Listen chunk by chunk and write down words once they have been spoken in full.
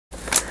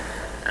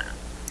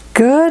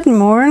Good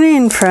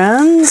morning,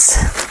 friends.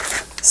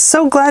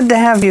 So glad to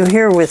have you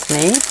here with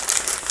me.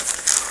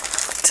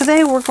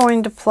 Today we're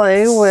going to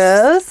play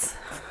with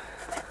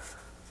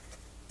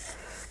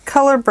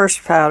color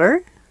burst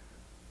powder.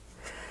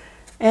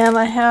 And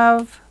I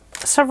have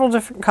several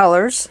different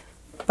colors,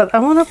 but I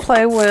want to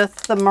play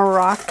with the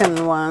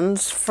Moroccan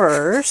ones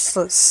first.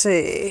 Let's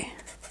see.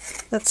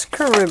 That's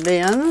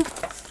Caribbean.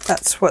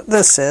 That's what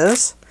this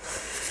is.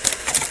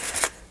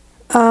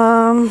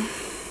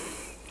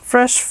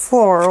 Fresh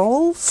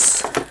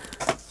florals.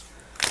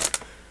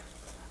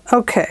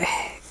 Okay,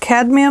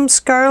 cadmium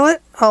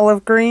scarlet,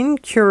 olive green,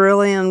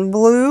 cerulean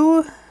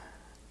blue,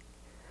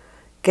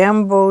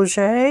 gamboge,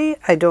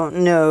 I don't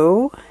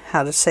know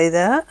how to say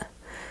that,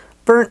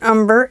 burnt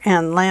umber,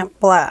 and lamp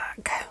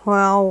black.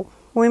 Well,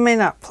 we may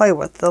not play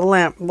with the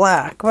lamp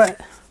black, but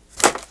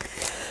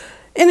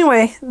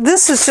anyway,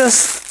 this is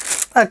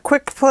just a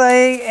quick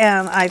play,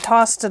 and I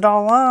tossed it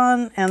all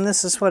on, and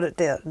this is what it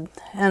did.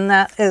 And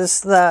that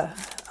is the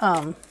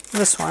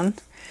this one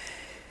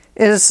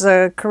is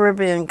the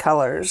Caribbean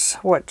colors,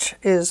 which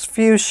is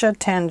fuchsia,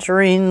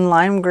 tangerine,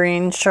 lime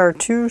green,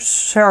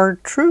 chartreuse,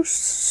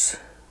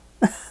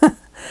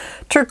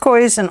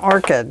 turquoise, and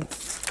orchid.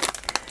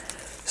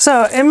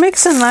 So it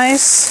makes a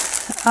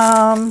nice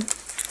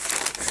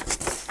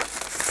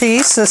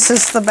piece. This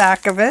is the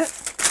back of it.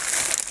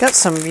 Got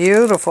some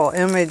beautiful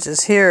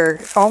images here,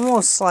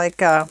 almost like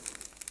I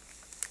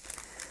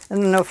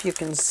don't know if you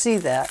can see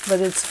that, but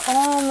it's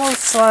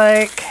almost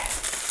like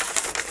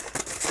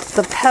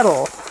the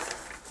petal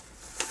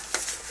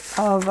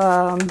of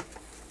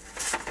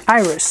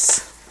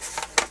iris.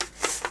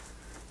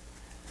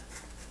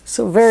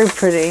 So very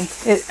pretty.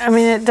 I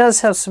mean, it does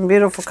have some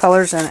beautiful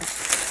colors in it.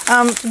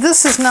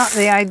 This is not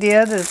the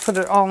idea to put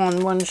it all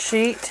on one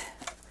sheet.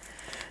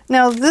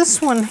 Now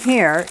this one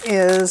here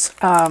is,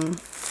 I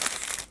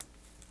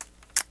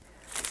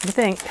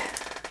think,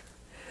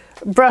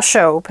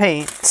 Brusho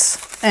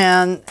paints,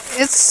 and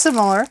it's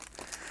similar.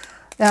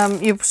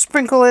 You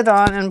sprinkle it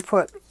on and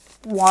put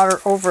water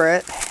over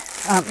it.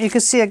 You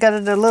can see I got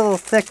it a little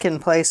thick in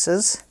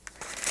places.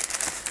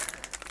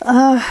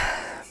 And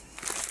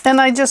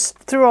I just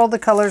threw all the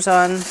colors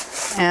on,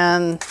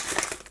 and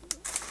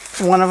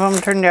one of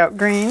them turned out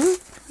green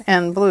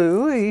and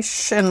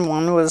bluish, and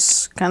one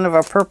was kind of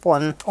a purple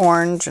and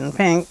orange and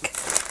pink.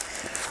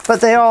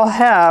 But they all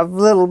have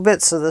little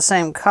bits of the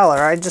same color.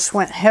 I just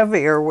went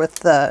heavier with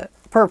the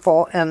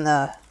purple and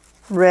the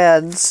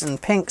reds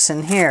and pinks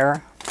in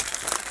here.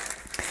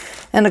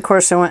 And of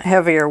course I went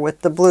heavier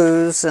with the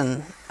blues,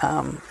 and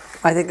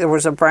I think there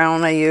was a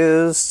brown I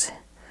used,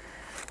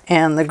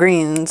 and the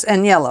greens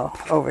and yellow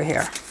over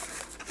here.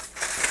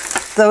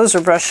 Those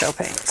are Brusho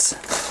paints.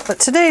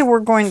 But today we're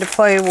going to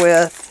play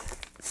with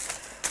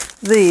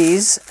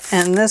these,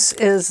 and this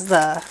is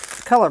the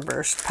color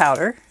burst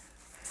powder.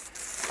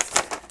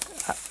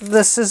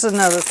 This is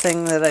another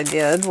thing that I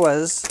did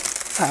was,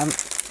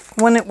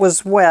 when it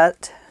was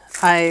wet,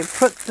 I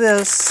put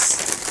this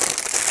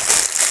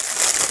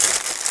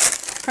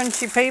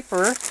crunchy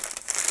paper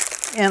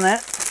in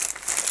it,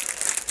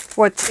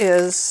 which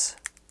is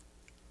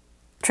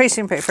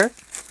tracing paper.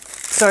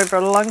 So I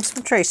brought along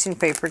some tracing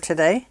paper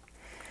today.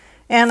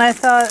 And I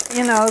thought,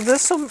 you know,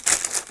 this will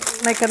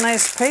make a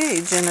nice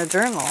page in a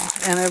journal.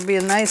 And it'll be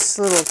a nice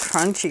little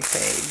crunchy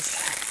page,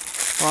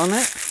 won't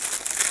it?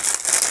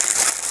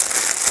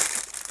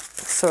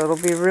 So it'll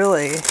be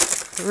really,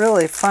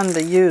 really fun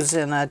to use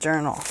in a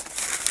journal.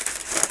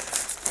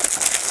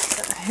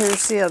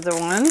 Here's the other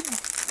one.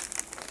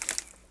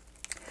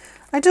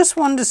 I just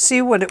wanted to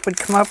see what it would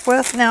come up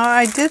with. Now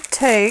I did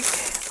take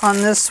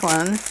on this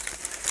one,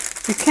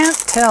 you can't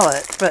tell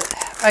it, but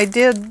I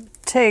did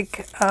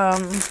take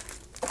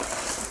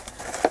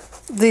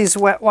these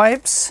wet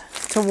wipes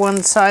to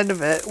one side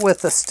of it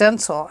with a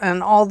stencil,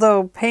 and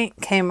although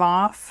paint came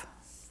off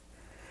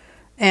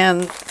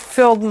and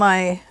filled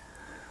my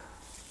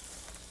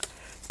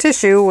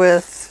tissue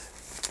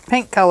with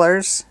paint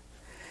colors,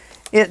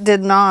 it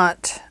did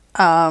not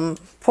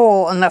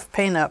pull enough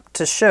paint up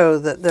to show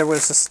that there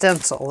was a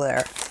stencil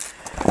there.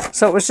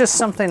 So it was just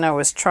something I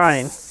was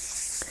trying.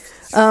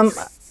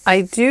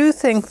 I do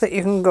think that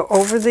you can go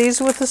over these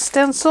with a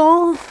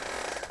stencil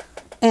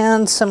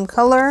and some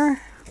color.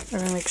 I'm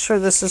going to make sure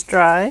this is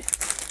dry.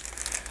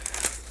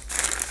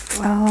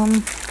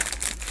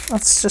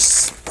 Let's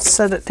just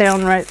set it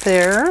down right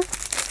there.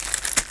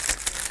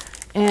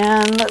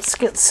 And let's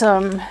get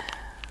some,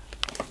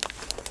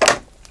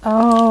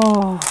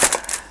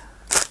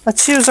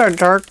 let's use our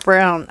dark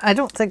brown. I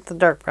don't think the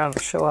dark brown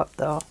will show up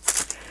though,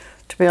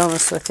 to be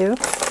honest with you.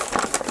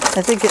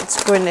 I think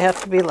it's going to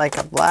have to be like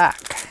a black.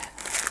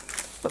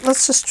 But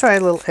let's just try a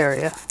little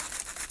area.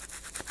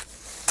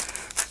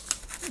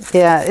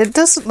 Yeah, it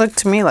doesn't look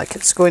to me like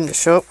it's going to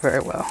show up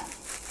very well.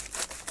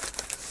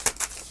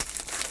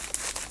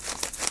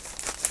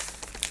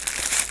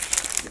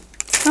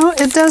 Oh,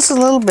 it does a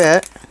little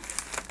bit.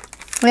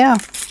 Yeah.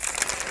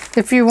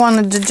 If you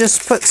wanted to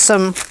just put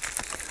some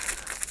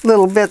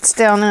little bits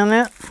down in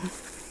it,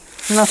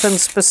 nothing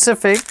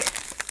specific.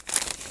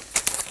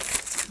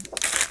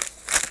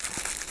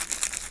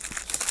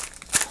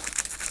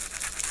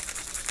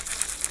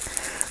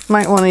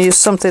 Might want to use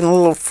something a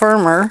little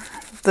firmer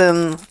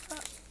than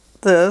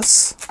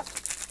this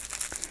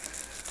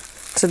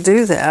to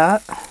do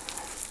that.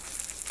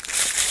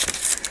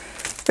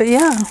 But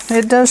yeah,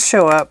 it does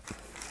show up.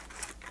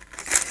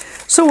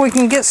 So we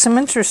can get some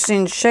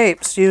interesting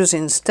shapes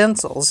using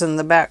stencils in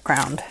the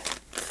background.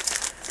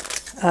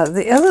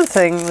 The other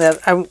thing that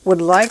I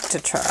would like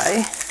to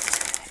try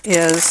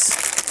is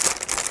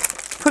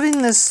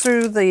putting this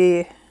through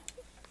the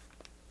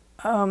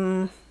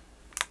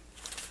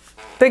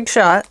Big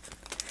Shot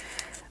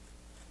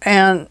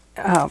and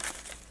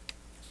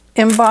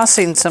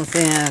embossing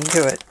something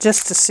into it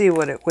just to see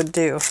what it would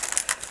do.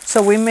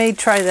 So we may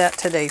try that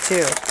today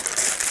too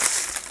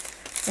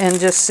and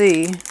just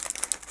see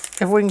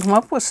if we can come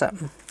up with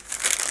something.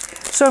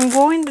 So I'm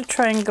going to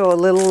try and go a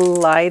little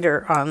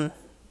lighter on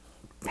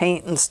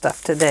paint and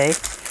stuff today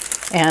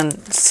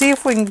and see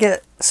if we can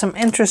get some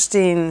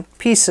interesting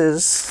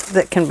pieces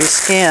that can be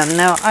scanned.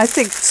 Now I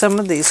think some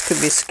of these could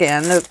be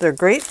scanned. They're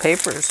great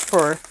papers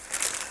for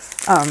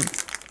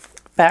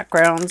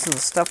backgrounds and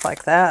stuff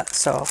like that,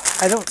 so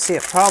I don't see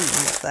a problem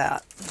with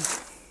that.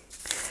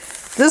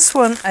 This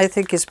one I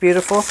think is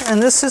beautiful,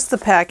 and this is the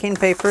packing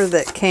paper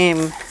that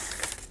came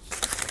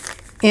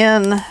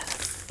in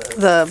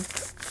the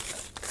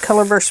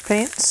Colorburst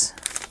paints.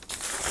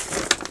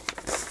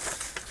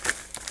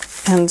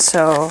 And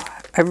so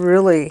I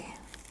really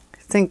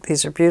think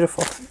these are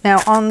beautiful.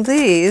 Now on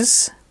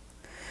these,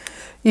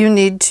 you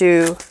need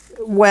to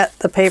wet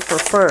the paper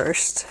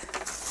first.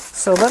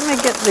 So let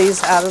me get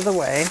these out of the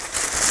way.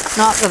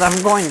 Not that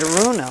I'm going to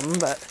ruin them,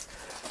 but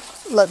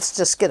let's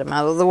just get them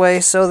out of the way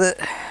so that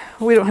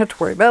we don't have to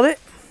worry about it.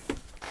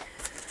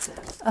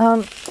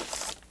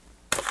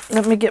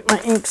 Let me get my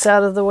inks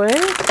out of the way.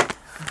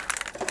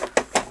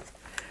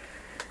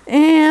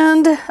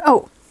 And,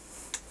 oh,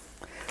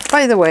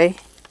 by the way,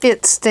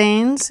 it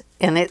stains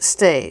and it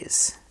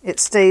stays. It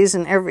stays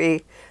in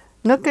every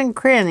nook and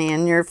cranny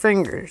in your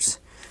fingers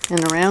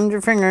and around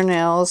your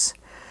fingernails.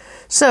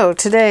 So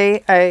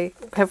today I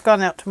have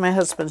gone out to my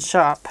husband's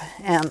shop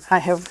and I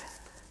have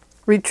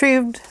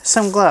retrieved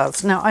some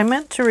gloves. Now I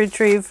meant to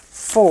retrieve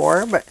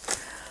 4, but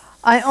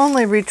I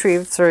only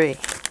retrieved 3.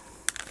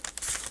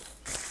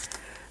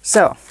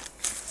 So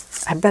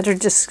I better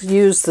just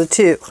use the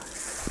 2.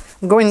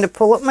 I'm going to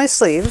pull up my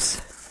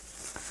sleeves.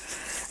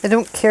 I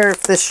don't care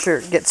if this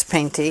shirt gets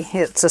painty.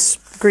 It's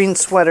a green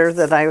sweater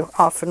that I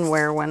often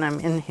wear when I'm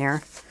in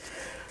here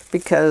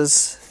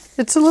because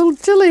it's a little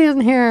chilly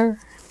in here.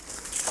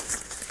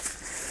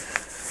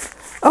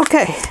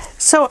 Okay,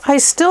 so I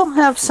still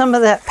have some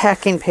of that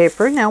packing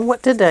paper. Now,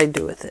 what did I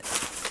do with it?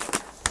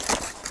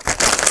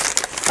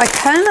 I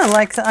kind of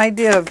like the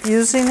idea of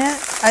using it.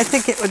 I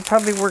think it would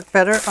probably work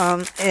better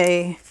on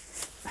a,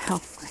 well,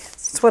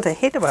 that's what I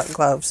hate about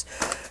gloves.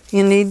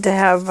 You need to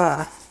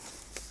have,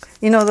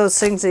 you know those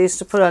things they used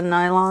to put on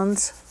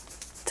nylons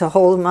to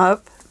hold them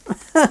up?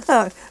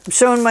 I'm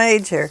showing my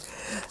age here.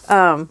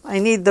 I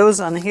need those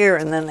on here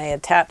and then they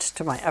attach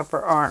to my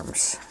upper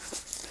arms.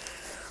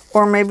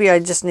 Or maybe I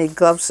just need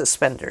glove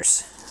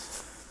suspenders.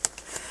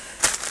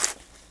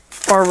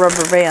 Or a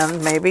rubber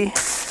band, maybe.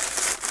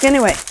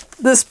 Anyway,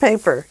 this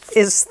paper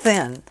is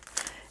thin.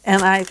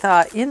 And I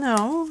thought, you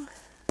know,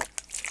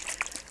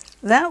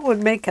 that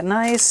would make a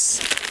nice...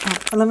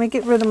 let me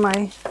get rid of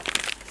my...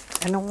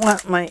 I don't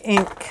want my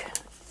ink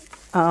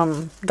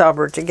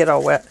dauber to get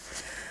all wet.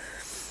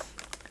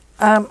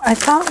 I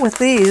thought with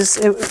these,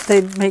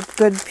 they'd make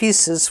good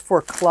pieces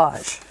for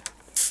collage.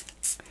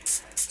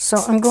 So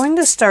I'm going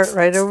to start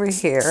right over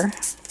here.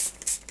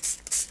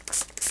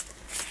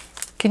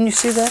 Can you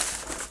see that?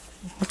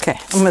 Okay,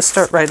 I'm going to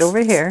start right over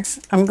here.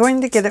 I'm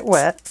going to get it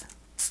wet.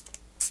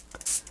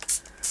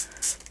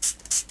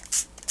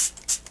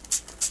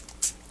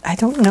 I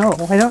don't know.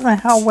 I don't know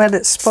how wet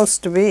it's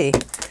supposed to be.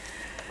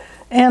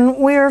 And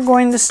we're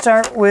going to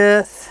start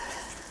with,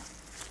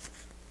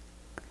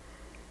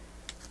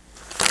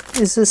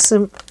 is this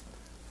some,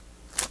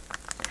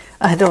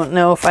 I don't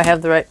know if I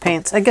have the right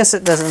paints. I guess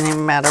it doesn't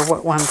even matter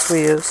what ones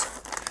we use.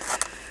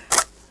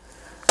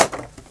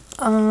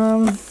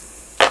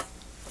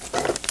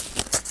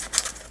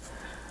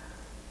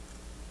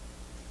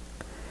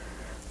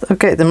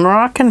 Okay, the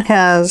Moroccan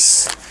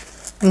has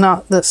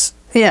not this.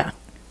 Yeah,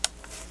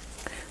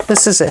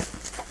 this is it.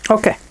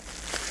 Okay.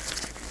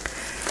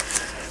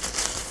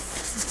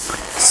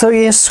 So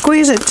you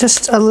squeeze it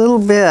just a little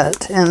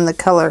bit and the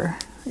color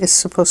is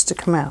supposed to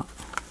come out.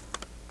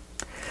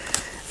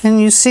 And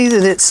you see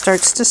that it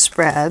starts to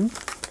spread.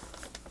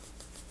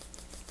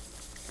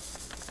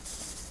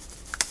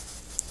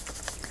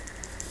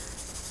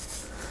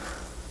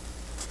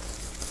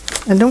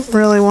 I don't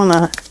really want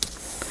to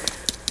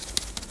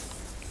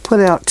put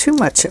out too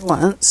much at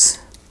once.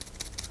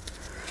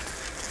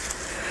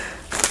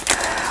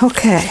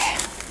 Okay.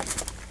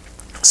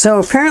 So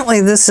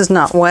apparently this is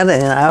not wet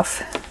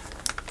enough.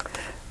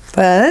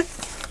 But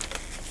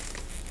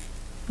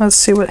let's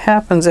see what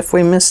happens if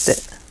we missed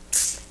it.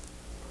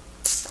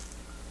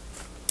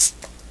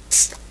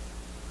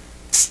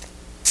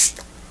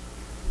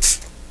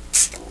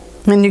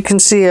 And you can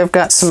see I've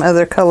got some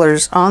other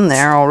colors on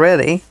there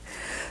already,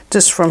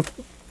 just from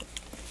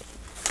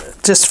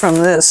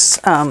this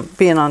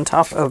being on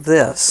top of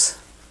this,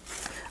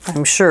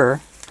 I'm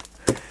sure.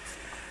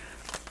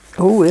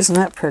 Oh, isn't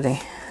that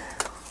pretty?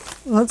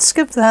 Let's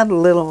give that a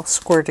little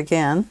squirt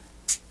again.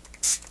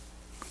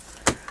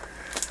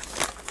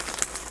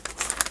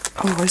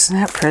 Oh, isn't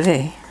that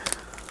pretty?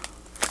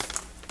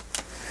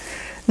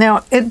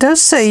 Now, it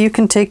does say you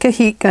can take a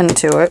heat gun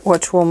to it,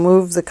 which will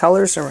move the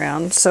colors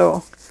around.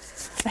 So,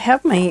 I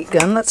have my heat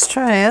gun. Let's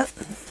try it.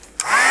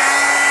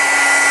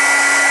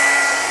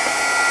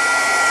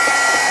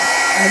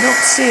 I don't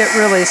see it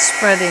really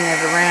spreading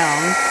it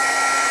around.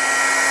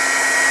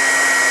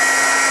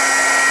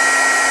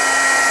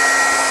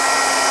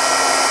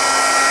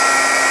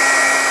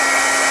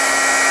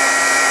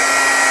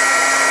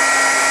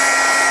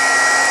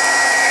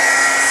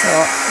 So,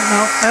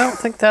 no, I don't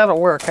think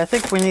that'll work. I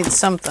think we need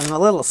something a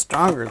little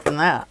stronger than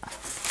that.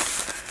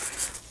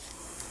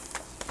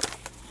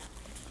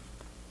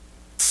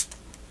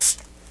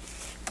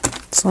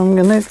 So I'm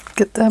going to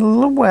get that a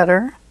little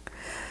wetter.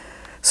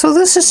 So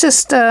this is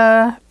just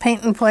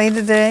paint and play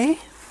today.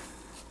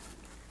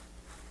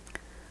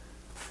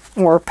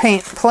 Or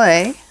paint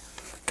play.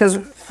 Because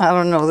I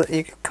don't know that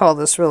you could call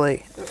this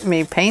really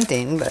me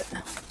painting, but...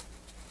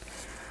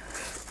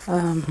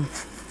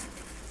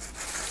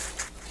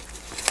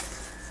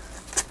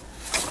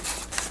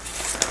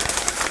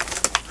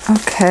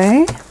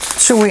 Okay,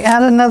 should we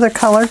add another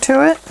color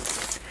to it?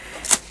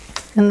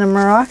 In the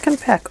Moroccan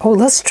pack. Oh,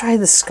 let's try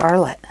the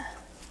scarlet.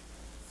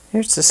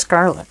 Here's the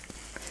scarlet.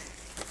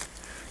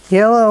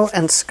 Yellow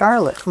and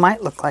scarlet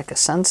might look like a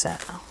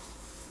sunset. I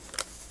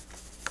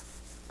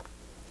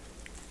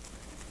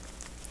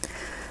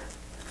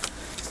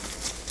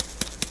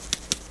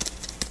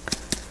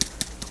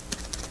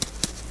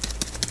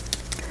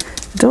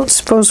don't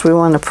suppose we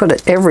want to put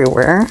it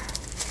everywhere.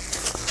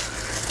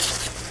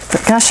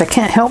 But gosh, I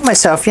can't help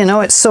myself. You know,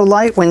 it's so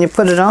light when you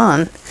put it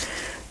on.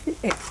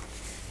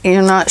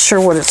 You're not sure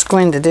what it's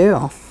going to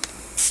do.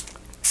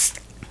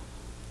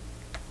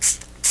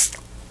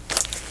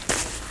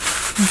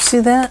 You see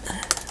that?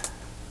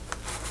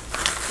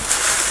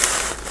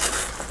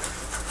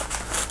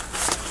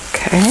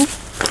 Okay,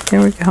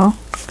 here we go.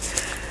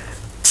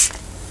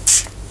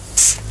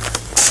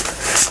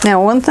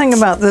 Now, one thing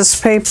about this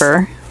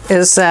paper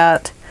is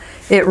that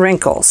it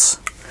wrinkles.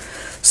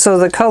 So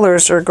the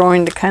colors are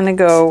going to kind of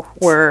go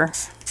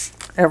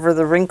wherever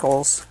the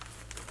wrinkles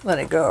let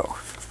it go.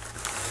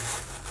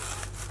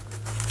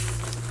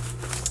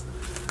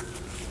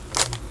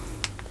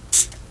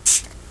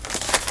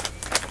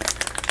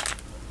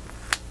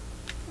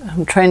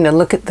 I'm trying to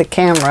look at the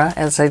camera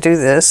as I do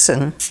this,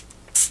 and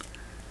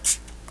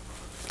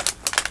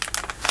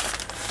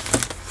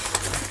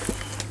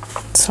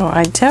so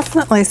I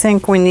definitely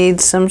think we need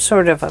some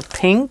sort of a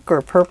pink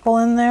or purple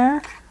in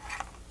there.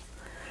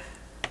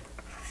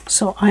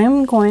 So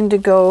I'm going to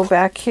go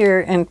back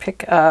here and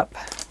pick up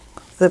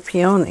the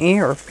peony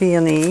or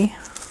peony,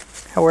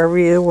 however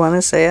you want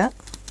to say it.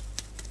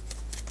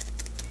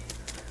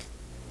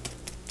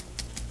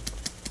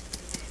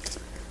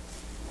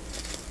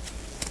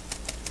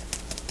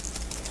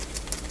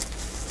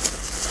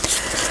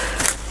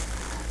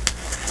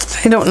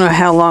 I don't know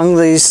how long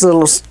these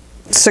little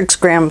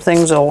 6-gram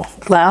things will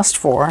last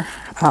for.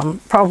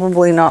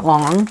 Probably not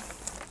long.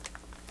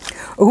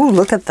 Oh,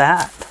 look at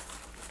that.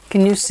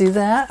 Can you see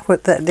that?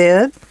 What that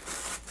did?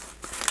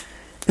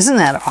 Isn't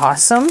that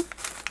awesome?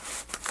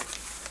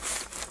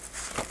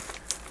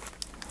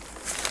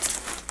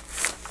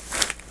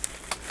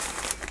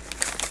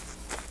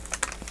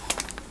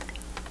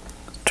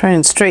 Try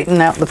and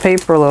straighten out the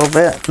paper a little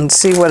bit and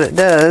see what it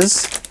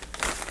does.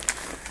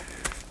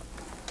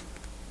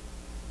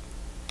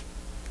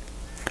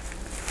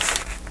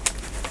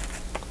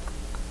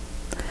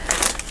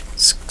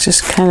 It's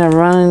just kind of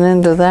running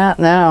into that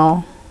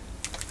now.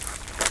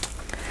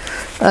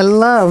 I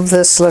love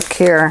this look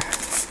here.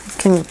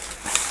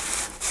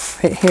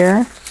 Right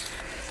here.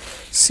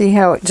 See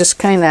how it just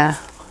kind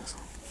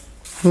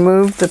of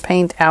moved the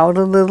paint out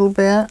a little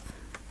bit?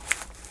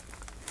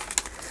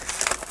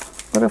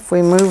 What if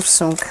we move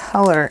some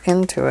color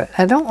into it?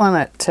 I don't want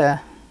it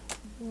to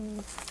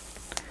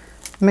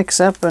mix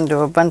up into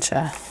a bunch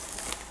of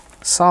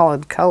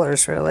solid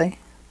colors, really.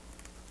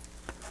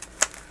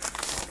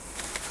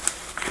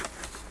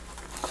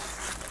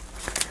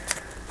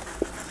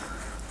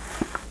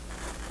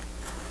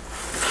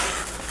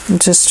 I'm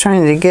just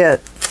trying to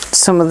get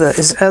some of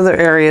these other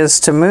areas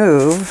to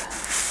move.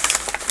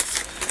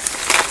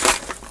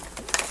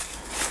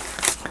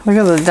 Look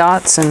at the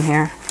dots in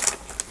here.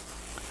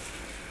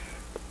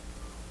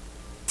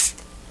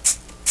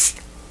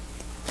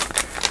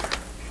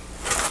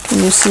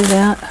 Can you see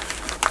that?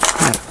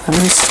 Right,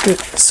 let me scoot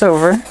this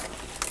over.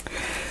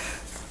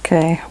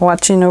 Okay,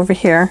 watching over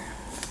here.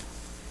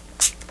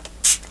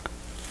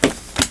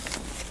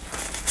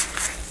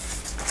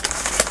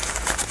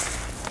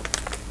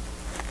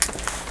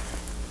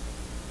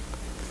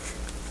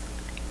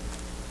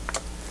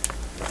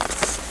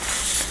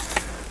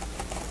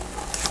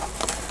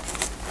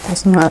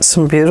 Isn't that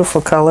some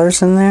beautiful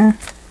colors in there?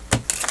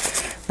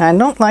 I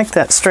don't like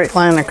that straight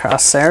line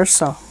across there,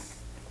 so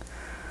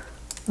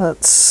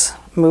let's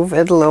move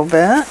it a little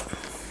bit.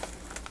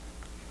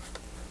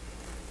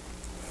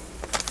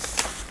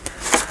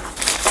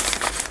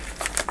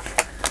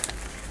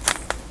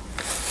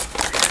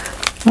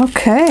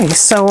 Okay,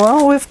 so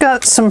well, we've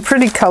got some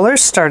pretty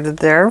colors started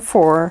there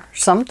for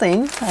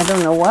something. I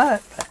don't know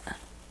what, but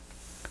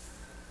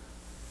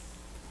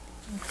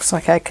looks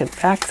like I could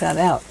back that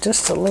out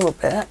just a little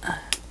bit.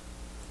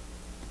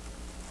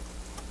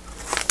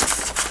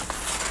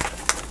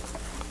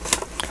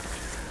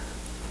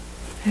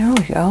 There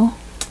we go.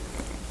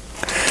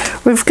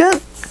 We've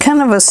got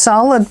kind of a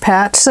solid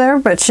patch there,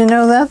 but you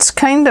know, that's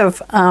kind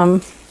of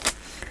a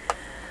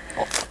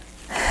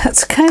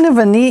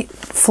neat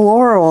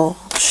floral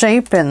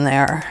shape in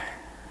there.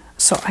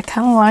 So I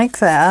kind of like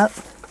that.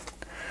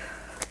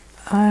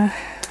 I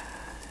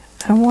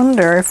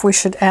wonder if we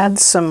should add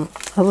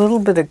a little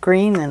bit of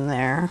green in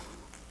there.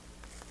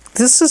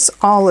 This is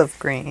olive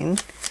green.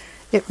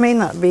 It may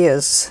not be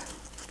as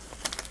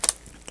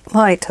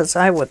light as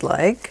I would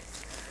like.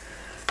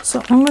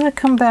 So I'm going to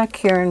come back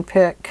here and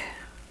pick,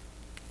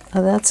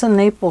 that's a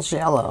Naples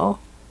yellow,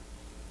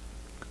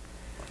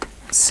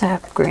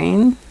 sap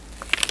green.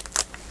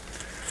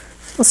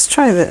 Let's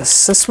try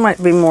this. This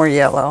might be more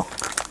yellow.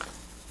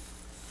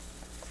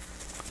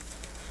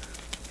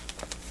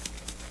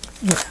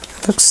 Yeah,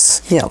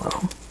 looks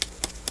yellow.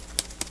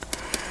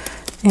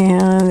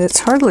 And it's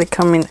hardly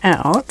coming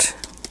out.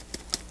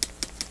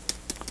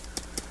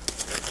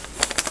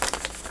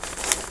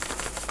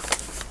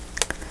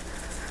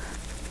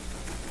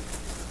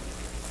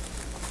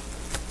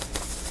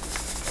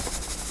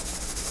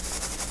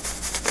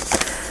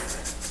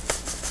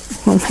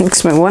 It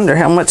makes me wonder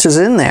how much is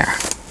in there.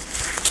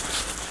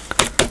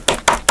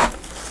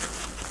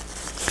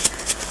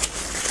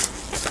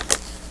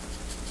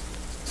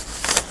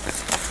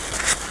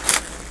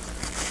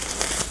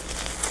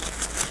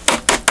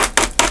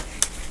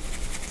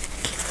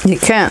 You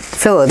can't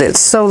fill it. It's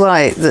so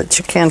light that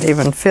you can't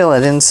even fill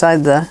it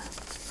inside the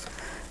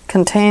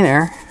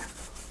container.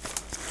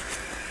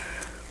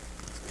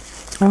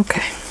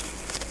 Okay.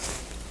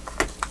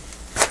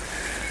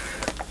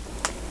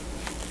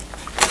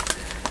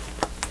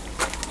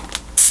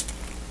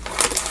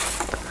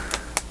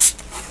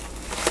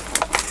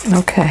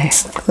 Okay,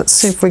 let's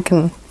see if we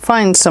can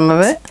find some of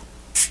it.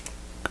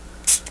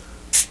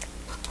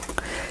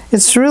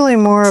 It's really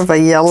more of a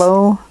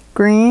yellow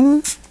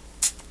green.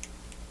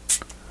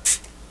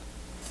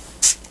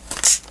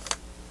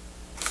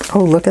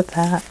 Oh, look at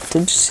that.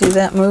 Did you see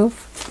that move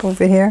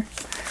over here?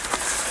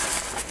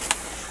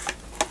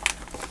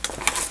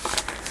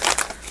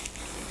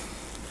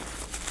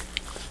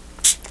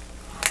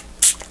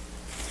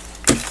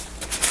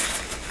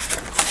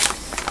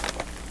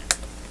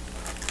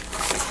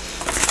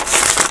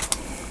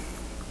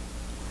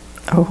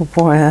 Oh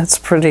boy, that's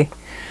pretty.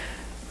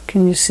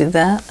 Can you see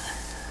that?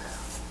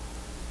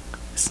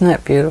 Isn't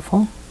that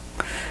beautiful?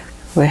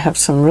 We have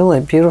some really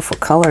beautiful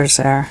colors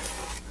there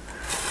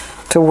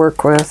to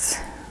work with.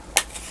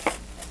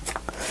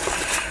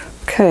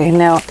 Okay,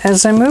 now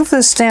as I move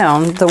this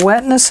down, the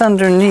wetness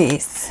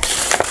underneath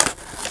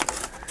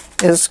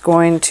is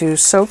going to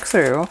soak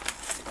through,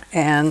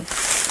 and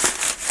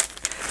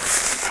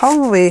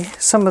probably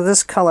some of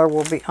this color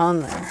will be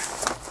on there.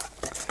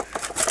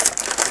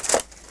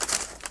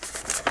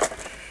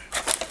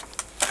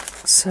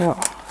 So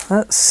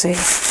let's see,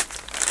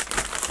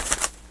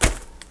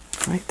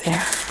 right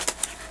there.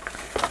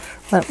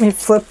 Let me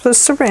flip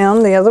this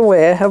around the other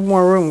way. I have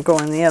more room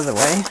going the other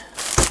way.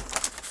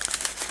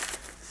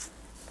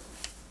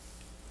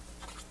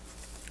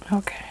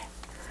 Okay,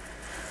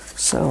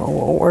 so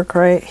we'll work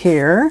right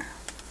here.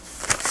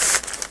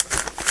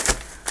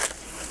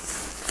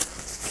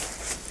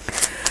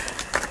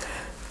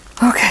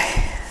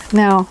 Okay,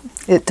 now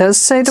it does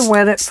say to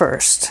wet it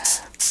first,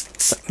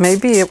 but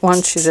maybe it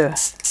wants you to.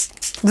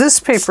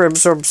 This paper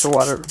absorbs the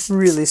water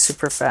really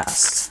super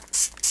fast.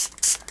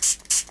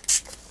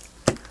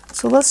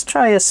 So let's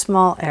try a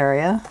small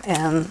area,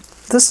 and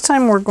this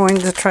time we're going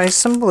to try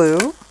some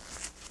blue.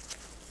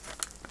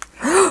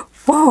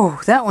 Whoa,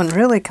 that one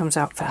really comes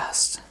out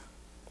fast.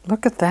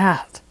 Look at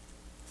that.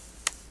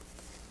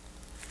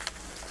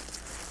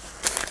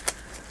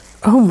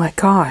 Oh my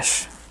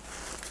gosh.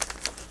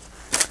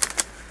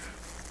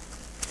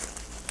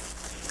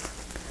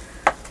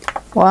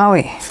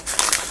 Wowie.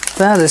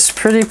 That is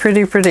pretty,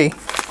 pretty, pretty.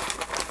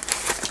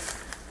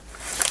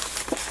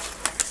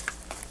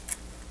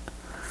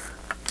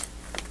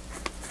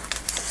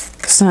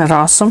 Isn't that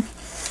awesome?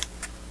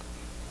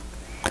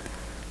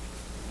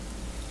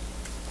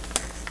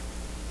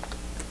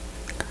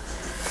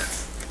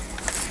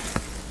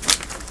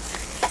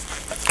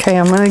 Okay,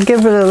 I'm going to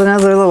give it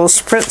another little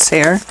spritz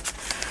here.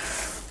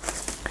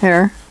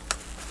 Here.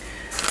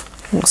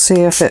 We'll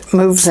see if it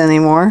moves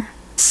anymore.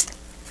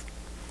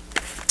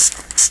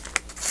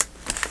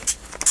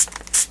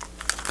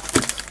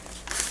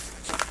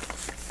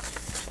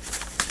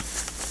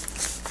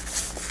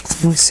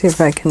 Let me see if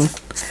I can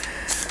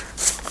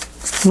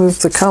Move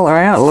the color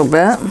out a little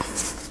bit.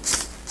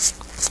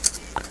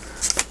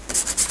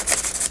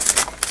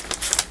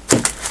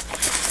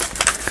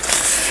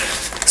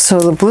 So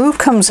the blue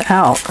comes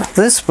out,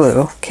 this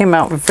blue came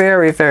out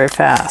very, very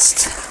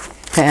fast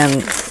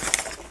and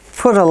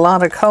put a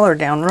lot of color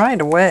down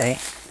right away.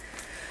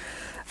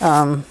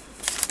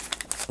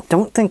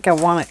 Don't think I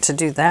want it to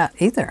do that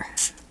either.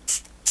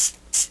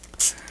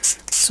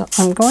 So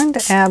I'm going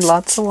to add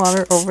lots of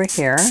water over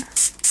here.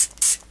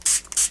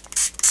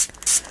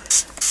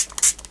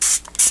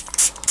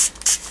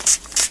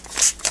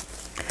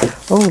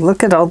 Oh,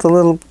 look at all the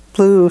little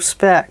blue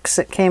specks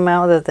that came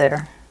out of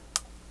there.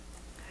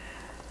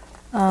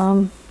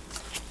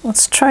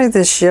 Let's try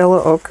this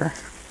yellow ochre.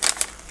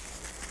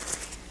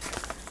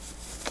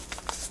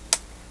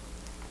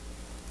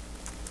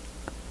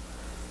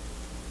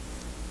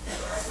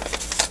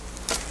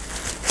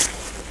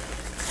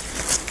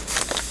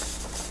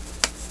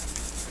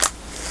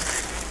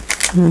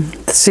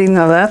 See,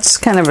 now that's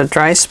kind of a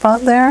dry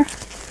spot there,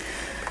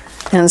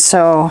 and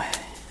so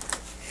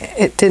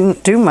it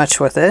didn't do much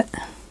with it.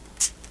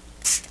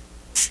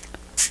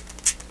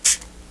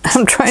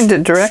 I'm trying to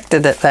direct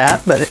it at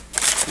that, but it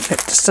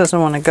just doesn't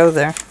want to go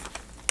there.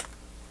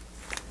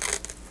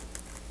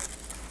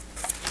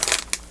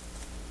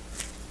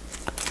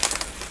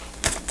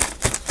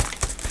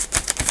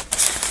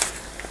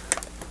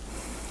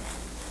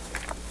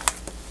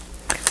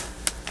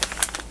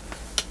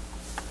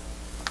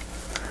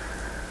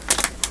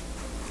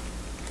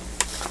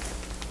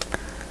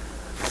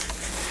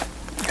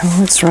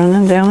 Oh, it's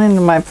running down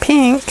into my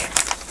pink,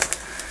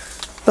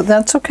 but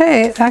that's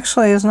okay. It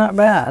actually is not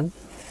bad.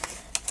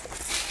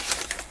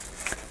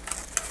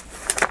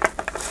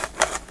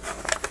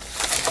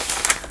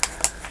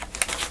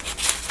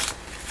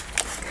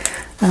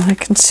 And I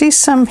can see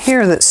some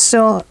here that's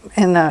still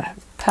in a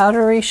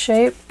powdery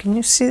shape. Can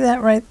you see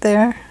that right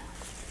there?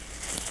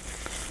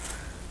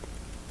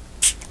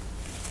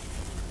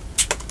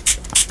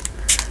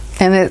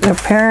 And it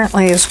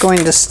apparently is going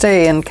to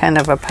stay in kind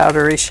of a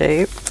powdery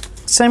shape.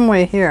 Same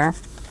way here.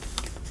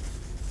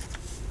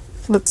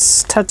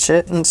 Let's touch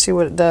it and see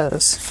what it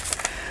does.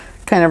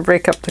 Kind of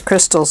break up the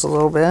crystals a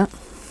little bit.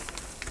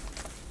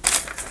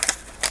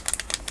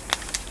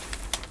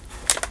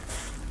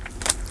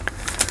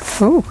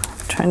 Ooh,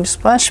 I'm trying to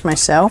splash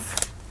myself.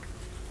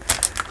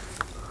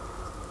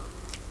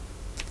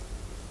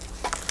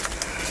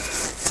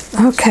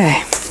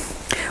 Okay.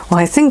 Well,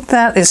 I think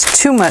that is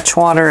too much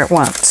water at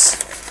once.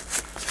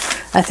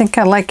 I think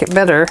I like it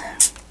better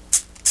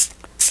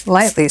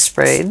lightly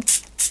sprayed.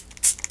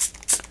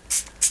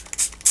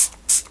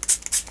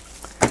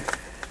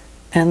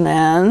 And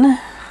then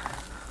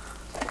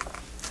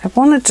I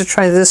wanted to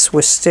try this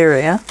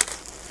wisteria.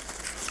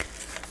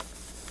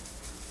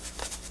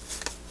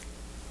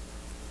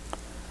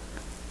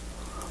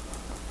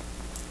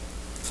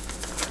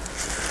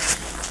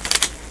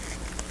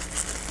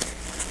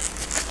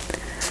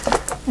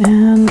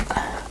 And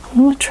I'm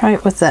going to try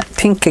it with that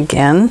pink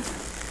again.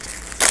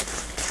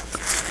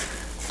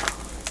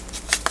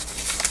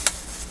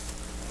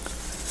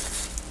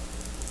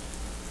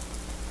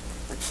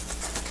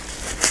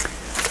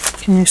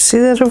 Can you see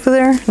that over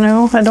there?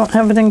 No, I don't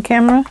have it in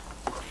camera.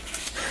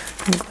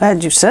 I'm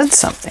glad you said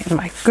something.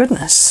 My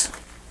goodness.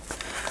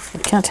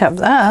 We can't have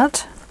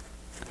that.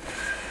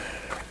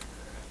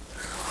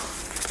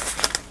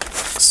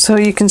 So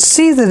you can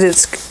see that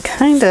it's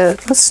kind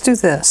of, let's do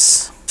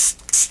this.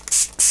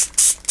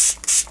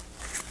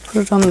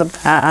 Put it on the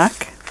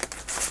back.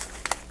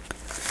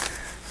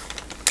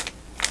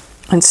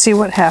 And see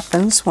what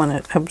happens when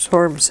it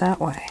absorbs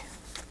that way.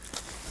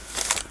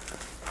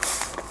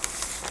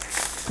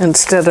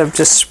 Instead of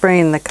just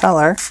spraying the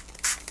color.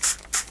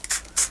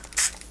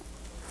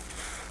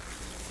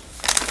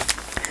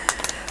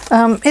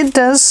 It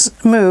does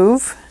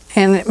move,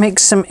 and it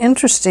makes some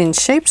interesting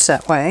shapes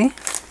that way.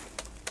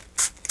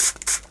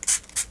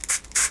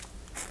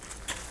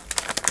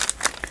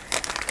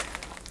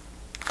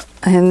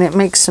 And it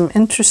makes some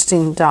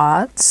interesting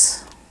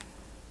dots.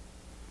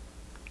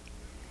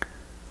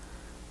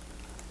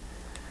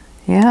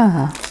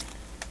 Yeah.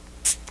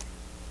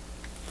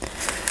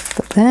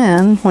 But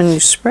then when you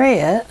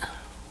spray it,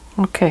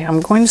 okay,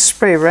 I'm going to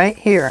spray right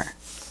here.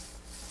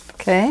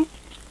 Okay?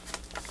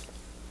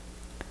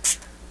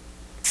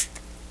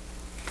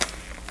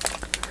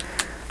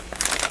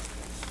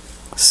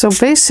 So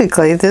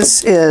basically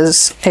this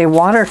is a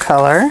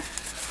watercolor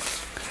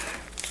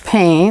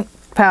paint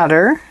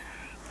powder.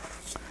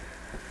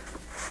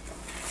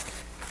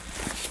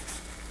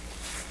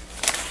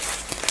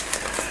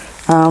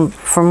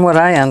 From what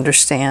I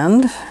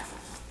understand.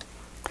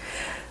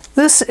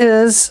 This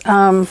is,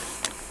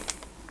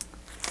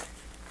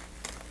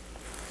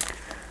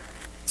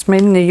 it's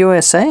made in the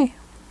USA.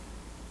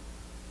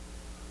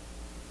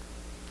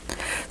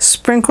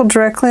 Sprinkle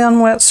directly on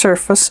wet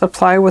surface,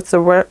 apply with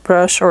the wet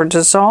brush or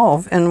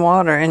dissolve in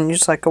water and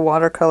use like a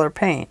watercolor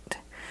paint.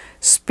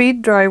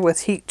 Speed dry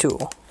with heat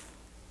tool.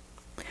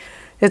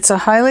 It's a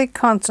highly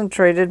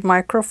concentrated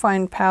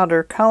microfine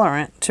powder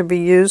colorant to be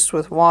used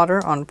with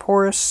water on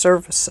porous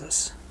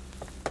surfaces.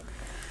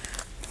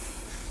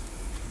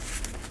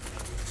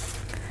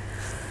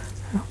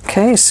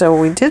 Okay, so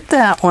we did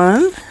that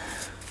one.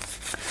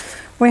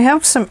 We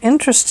have some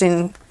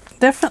interesting,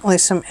 definitely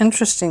some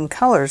interesting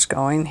colors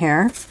going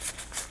here.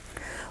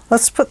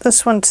 Let's put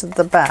this one to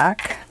the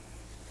back.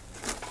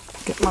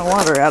 Get my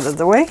water out of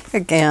the way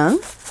again.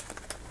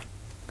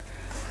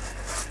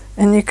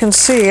 And you can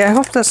see, I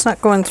hope that's not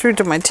going through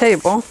to my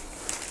table,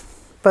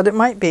 but it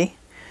might be.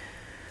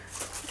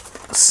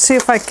 Let's see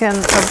if I can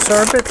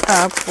absorb it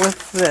up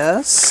with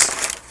this.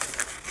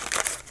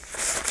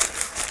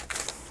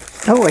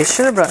 Oh, I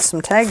should have brought some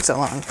tags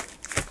along.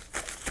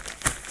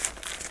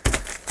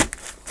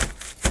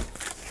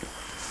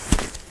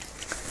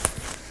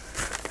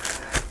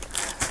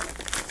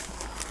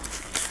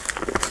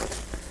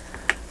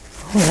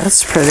 Oh,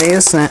 that's pretty,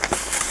 isn't it?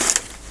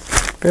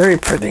 Very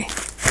pretty.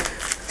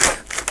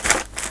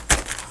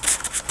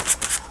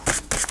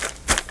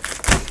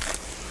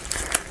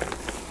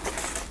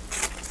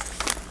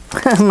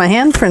 My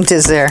handprint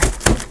is there.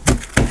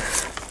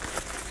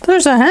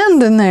 There's a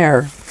hand in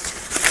there.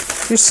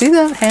 You see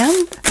that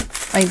hand?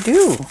 I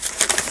do.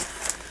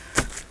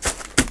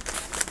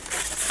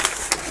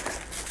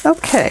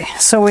 Okay,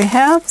 so we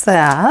have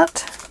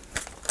that.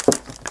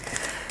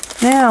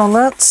 Now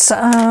let's,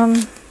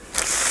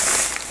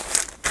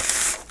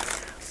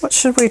 what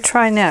should we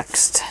try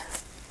next?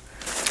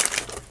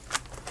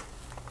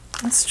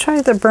 Let's try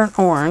the burnt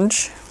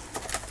orange.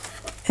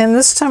 And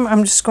this time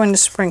I'm just going to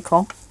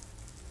sprinkle.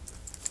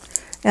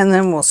 And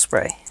then we'll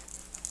spray.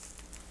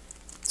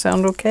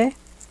 Sound okay?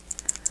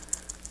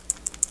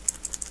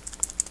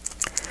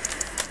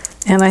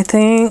 And I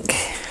think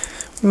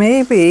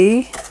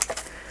maybe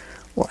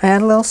we'll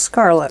add a little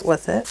scarlet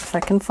with it, if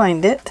I can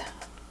find it.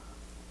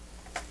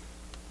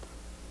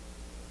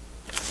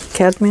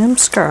 Cadmium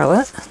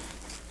scarlet.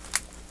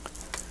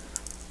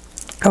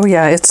 Oh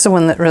yeah, it's the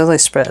one that really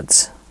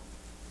spreads.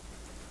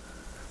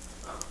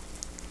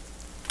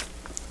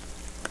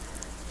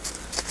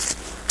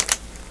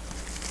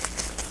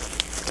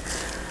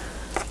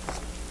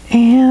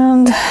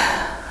 And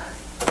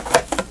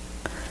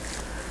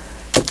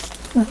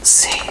let's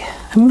see,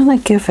 I'm gonna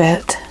give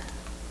it,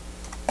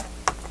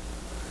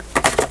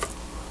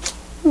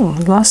 oh,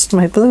 I lost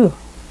my blue.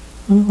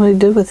 What do I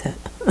do with it?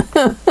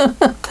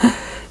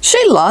 She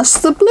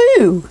lost the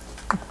blue.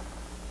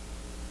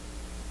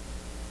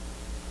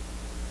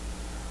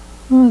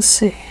 Let's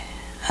see,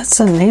 that's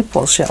a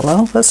Naples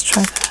yellow. Let's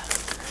try that.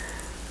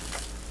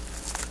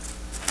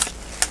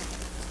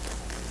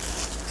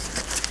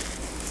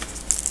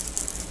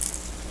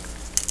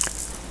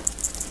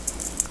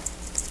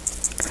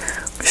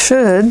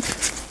 Should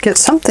get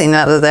something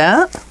out of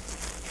that.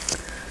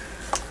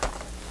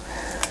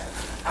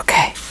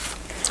 Okay,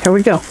 here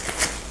we go.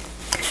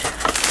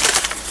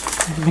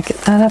 Let me get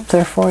that up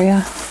there for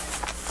you.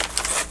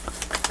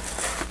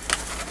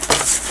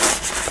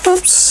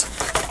 Oops,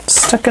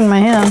 stuck in my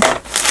hand.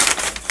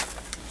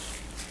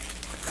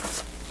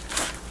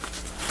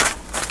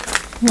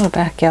 I'm going to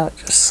back out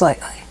just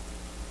slightly.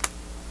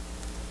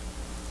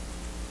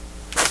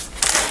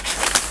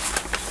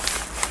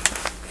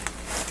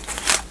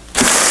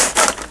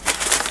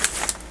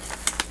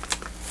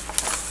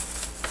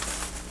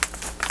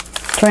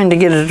 Trying to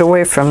get it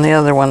away from the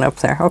other one up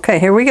there. Okay,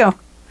 here we go.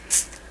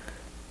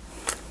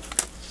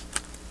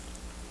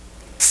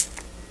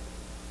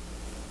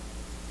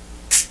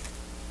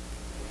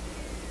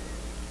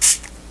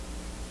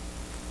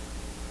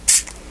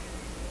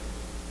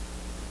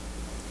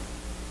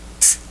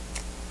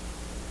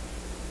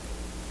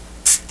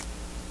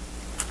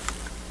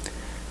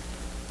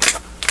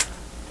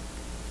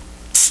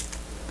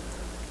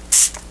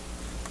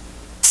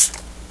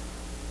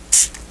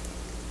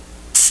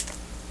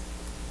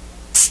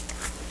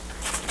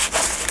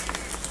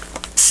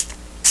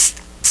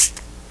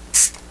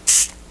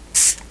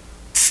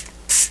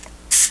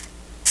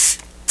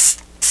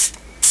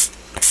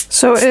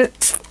 So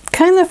it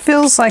kind of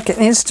feels like it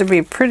needs to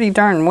be pretty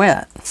darn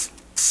wet.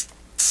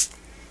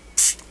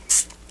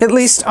 At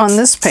least on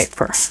this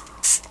paper.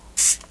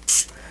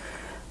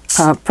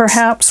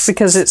 Perhaps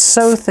because it's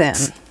so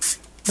thin.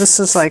 This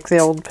is like the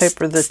old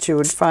paper that you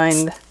would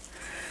find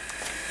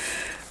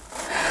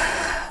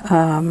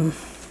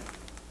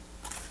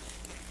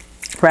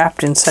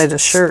wrapped inside a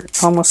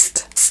shirt.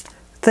 Almost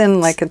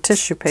thin like a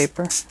tissue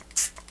paper.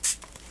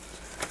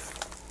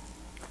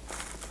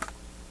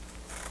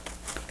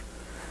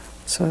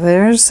 So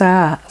there's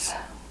that.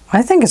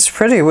 I think it's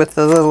pretty with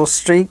the little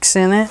streaks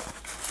in it.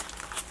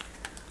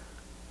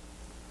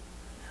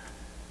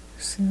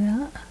 See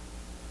that?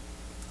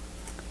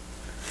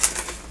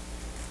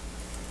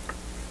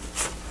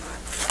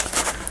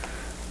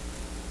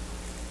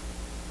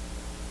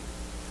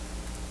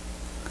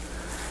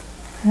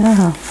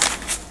 Yeah.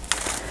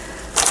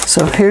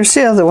 So here's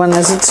the other one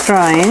as it's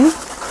drying.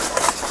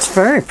 It's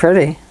very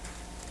pretty.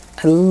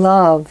 I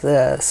love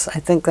this. I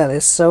think that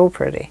is so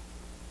pretty.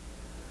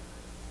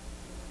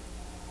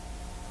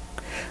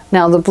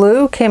 Now the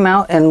blue came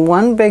out in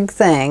one big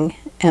thing,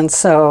 and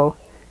so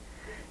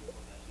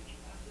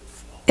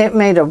it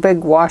made a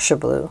big wash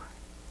of blue.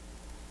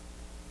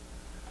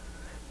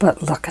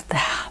 But look at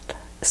that.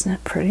 Isn't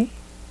it pretty?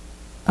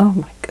 Oh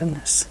my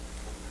goodness.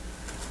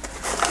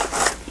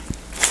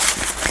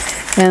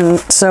 And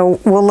so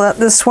we'll let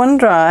this one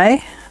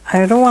dry.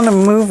 I don't want to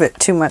move it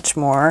too much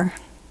more.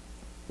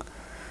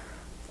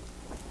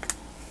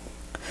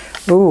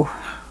 Ooh,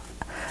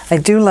 I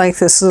do like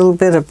this little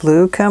bit of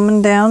blue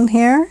coming down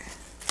here.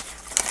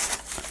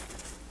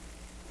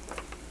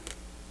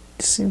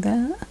 See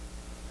that?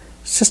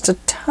 It's just a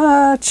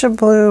touch of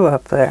blue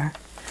up there.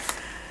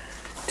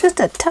 Just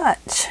a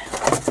touch.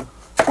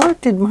 Where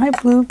did my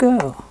blue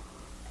go?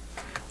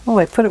 Oh,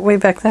 I put it way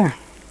back there.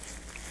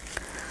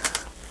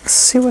 Let's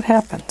see what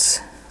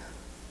happens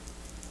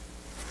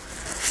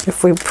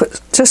if we put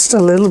just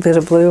a little bit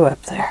of blue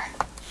up there.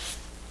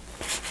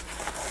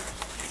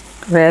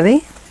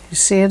 Ready? You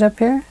see it up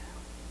here?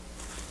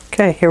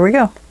 Okay, here we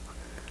go.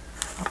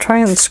 I'll try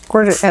and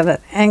squirt it at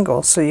an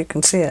angle so you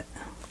can see it.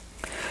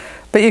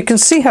 But you can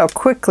see how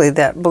quickly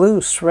that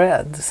blue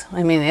spreads.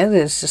 I mean, it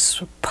is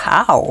just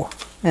pow,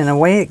 and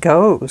away it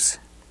goes.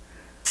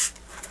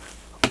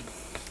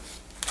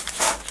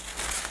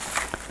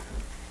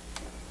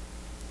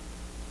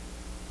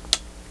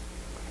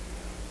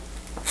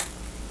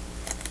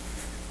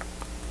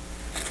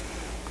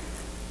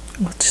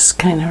 We'll just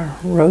kind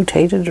of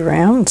rotate it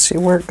around and see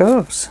where it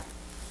goes.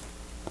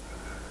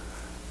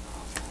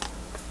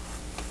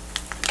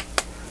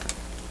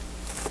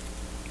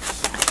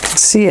 You can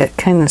see it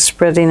kind of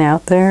spreading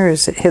out there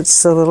as it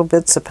hits the little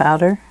bits of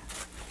powder.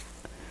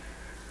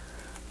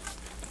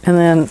 And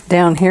then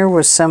down here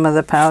was some of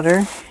the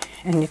powder,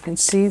 and you can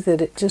see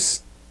that it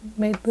just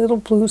made little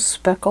blue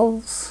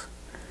speckles.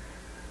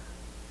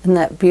 And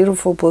that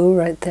beautiful blue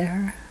right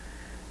there.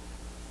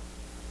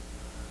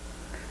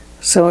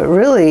 So it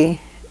really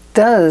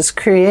does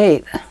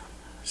create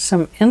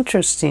some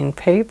interesting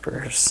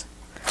papers.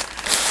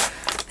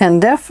 And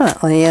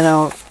definitely, you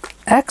know,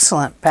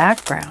 excellent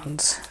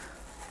backgrounds.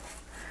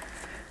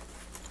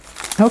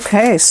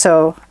 Okay,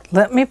 so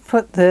let me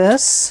put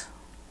this,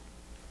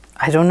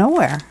 I don't know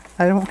where.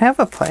 I don't have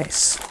a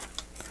place.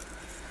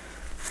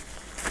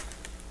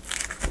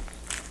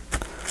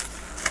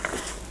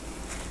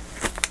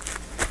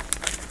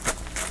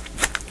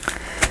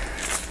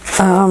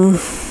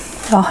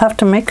 I'll have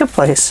to make a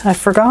place. I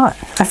forgot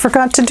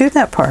to do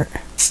that part.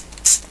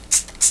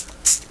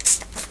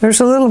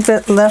 There's a little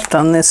bit left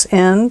on this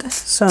end,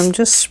 so I'm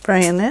just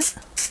spraying it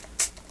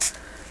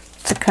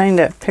to kind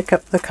of pick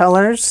up the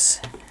colors.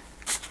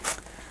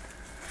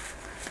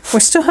 We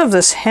still have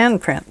this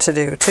handprint to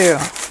do too.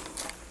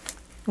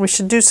 We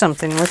should do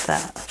something with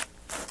that.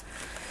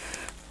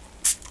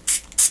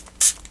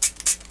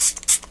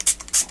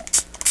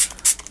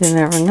 You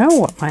never know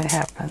what might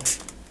happen.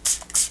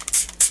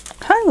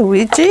 Hi,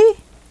 Luigi.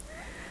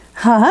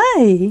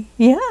 Hi.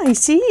 Yeah, I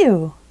see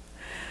you.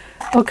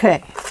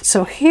 Okay,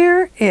 so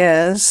here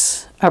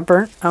is a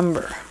burnt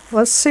umber.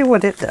 Let's see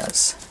what it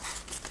does.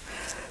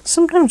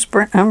 Sometimes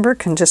burnt umber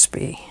can just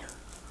be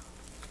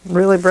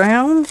really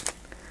brown,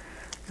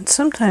 and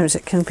sometimes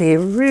it can be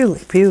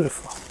really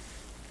beautiful.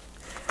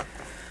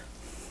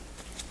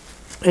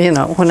 You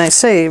know, when I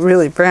say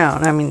really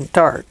brown, I mean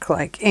dark,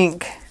 like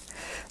ink.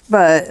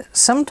 But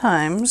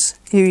sometimes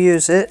you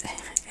use it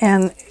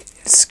and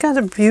it's got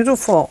a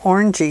beautiful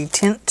orangey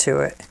tint to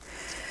it.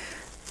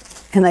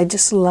 And I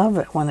just love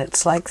it when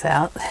it's like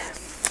that.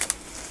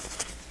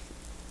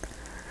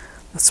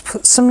 Let's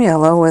put some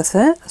yellow with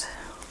it.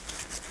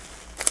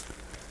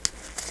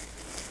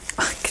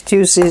 I could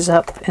use these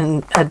up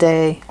in a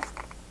day,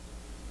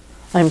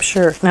 I'm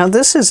sure. Now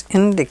this is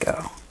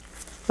indigo.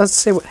 Let's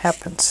see what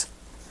happens.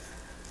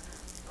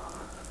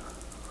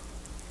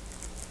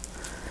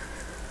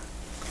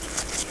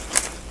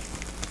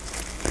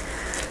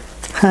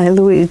 Hi,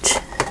 Luigi.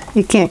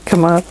 You can't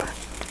come up.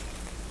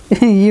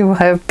 You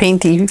have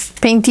painty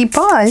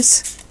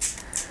paws.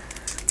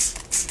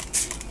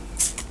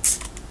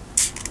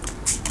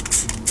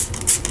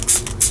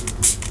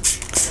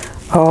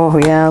 Oh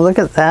yeah, look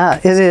at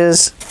that. It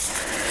is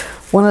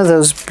one of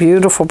those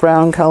beautiful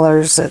brown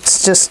colors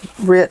that's just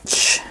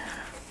rich.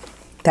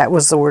 That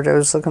was the word I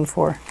was looking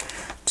for.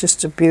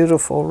 Just a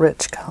beautiful,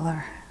 rich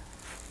color.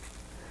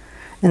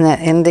 And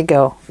that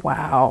indigo,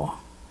 wow.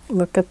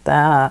 Look at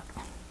that.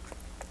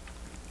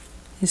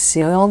 You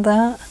see all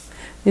that?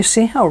 You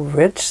see how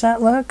rich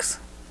that looks?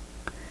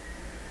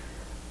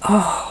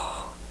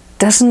 Oh,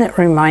 doesn't it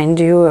remind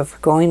you of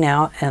going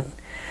out and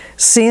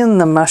seeing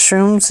the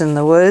mushrooms in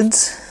the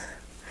woods?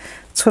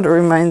 That's what it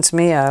reminds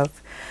me of.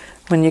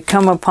 When you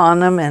come upon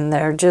them and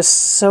they're just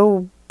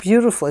so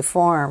beautifully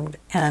formed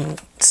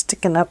and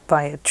sticking up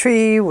by a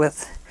tree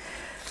with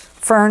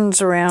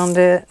ferns around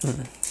it.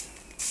 And,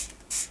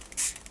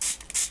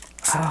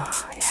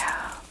 oh,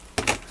 yeah.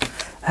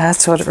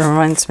 That's what it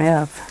reminds me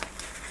of.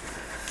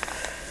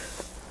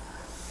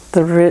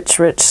 The rich,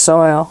 rich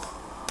soil.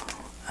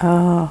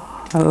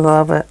 Oh, I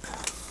love it.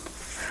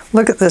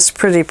 Look at this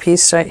pretty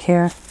piece right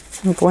here.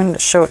 I'm going to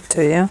show it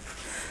to you.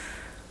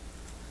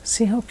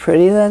 See how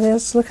pretty that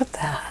is? Look at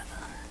that.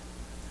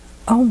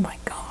 Oh my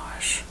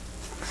gosh.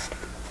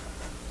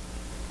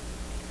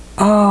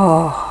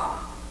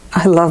 Oh,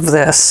 I love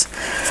this.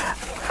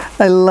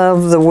 I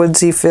love the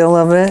woodsy feel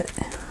of it.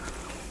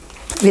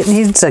 It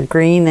needs a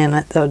green in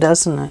it though,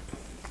 doesn't it?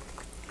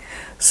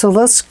 So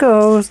let's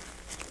go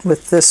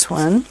with this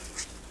one.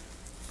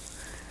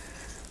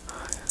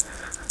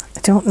 I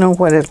don't know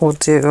what it will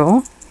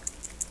do.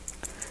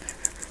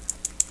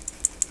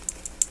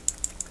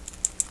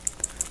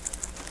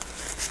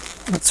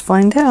 Let's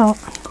find out.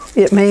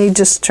 It may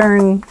just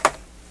turn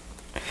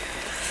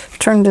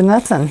to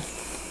nothing.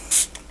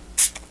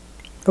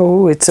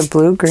 Oh, it's a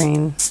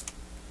blue-green.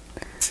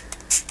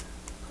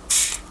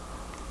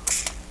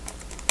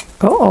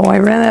 Uh-oh, I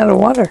ran out of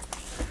water.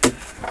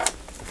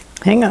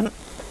 Hang on.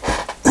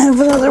 I have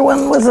another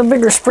one with a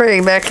bigger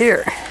spray back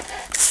here.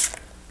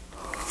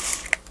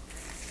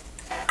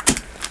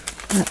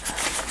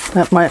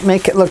 That might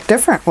make it look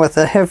different with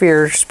a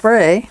heavier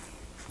spray.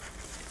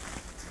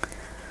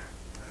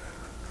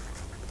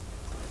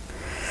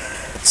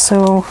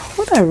 So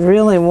what I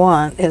really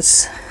want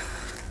is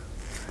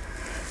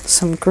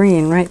some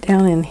green right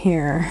down in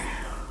here.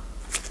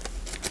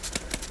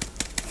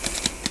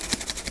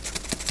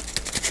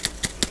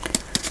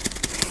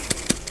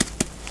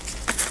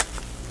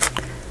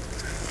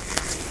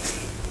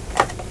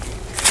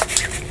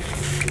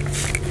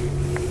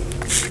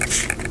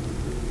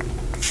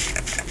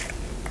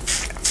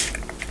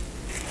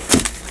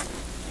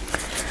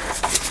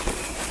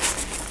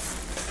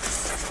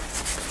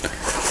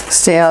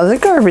 Stay out of the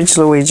garbage,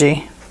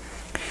 Luigi.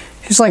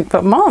 He's like,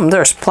 but Mom,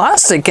 there's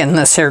plastic in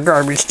this here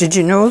garbage. Did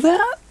you know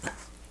that?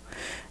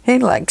 He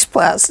likes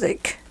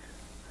plastic.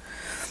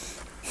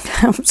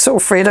 I'm so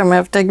afraid I'm going to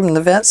have to take him to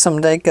the vet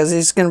someday because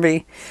he's going to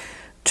be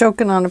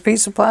choking on a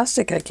piece of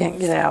plastic I can't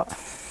get out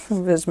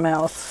of his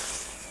mouth.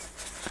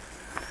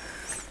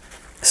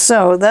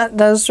 So that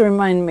does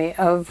remind me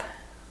of,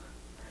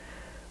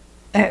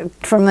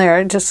 from there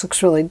it just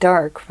looks really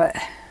dark, but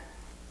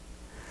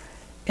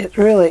it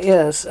really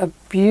is a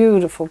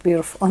beautiful,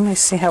 beautiful, let me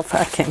see how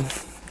I can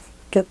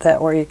get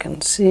that where you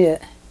can see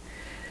it.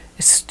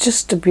 It's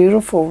just a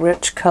beautiful,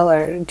 rich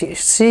color. Do you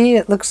see?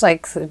 It looks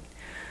like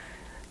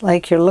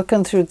like you're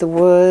looking through the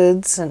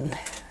woods, and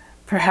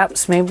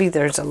perhaps maybe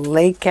there's a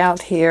lake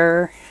out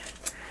here,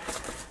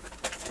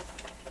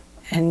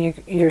 and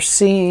you're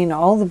seeing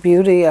all the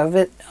beauty of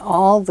it,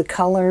 all the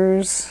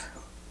colors,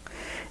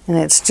 and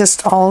it's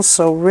just all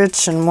so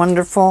rich and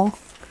wonderful.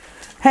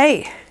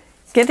 Hey,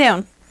 get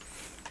down.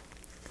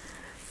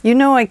 You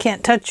know I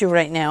can't touch you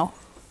right now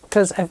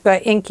because I've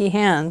got inky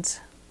hands.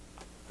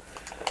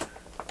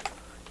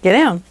 Get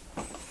down.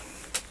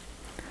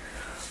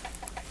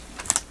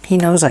 He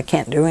knows I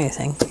can't do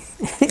anything.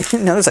 He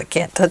knows I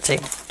can't touch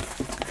him.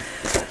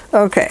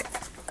 Okay,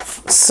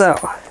 so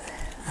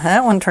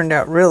that one turned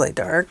out really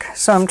dark.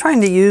 So I'm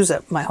trying to use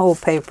up my whole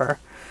paper.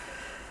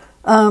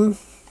 Let's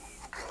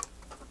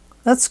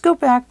go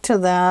back to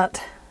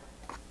that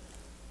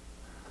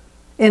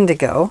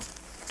indigo.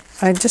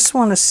 I just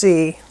want to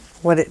see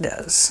what it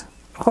does.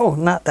 Oh,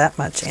 not that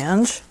much,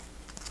 Ange.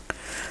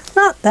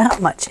 Not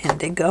that much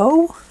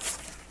indigo.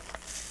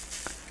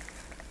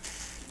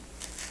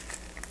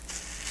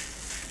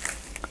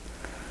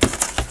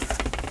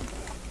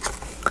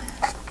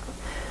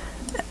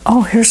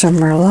 Oh, here's a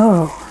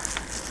Merlot.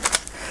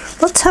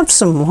 Let's have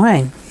some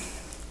wine.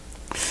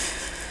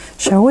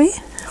 Shall we?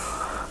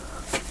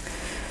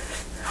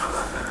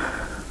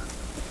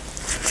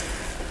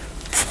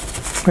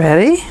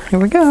 Ready? Here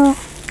we go.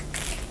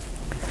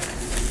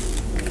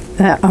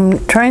 Now,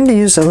 I'm trying to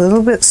use a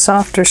little bit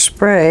softer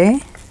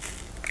spray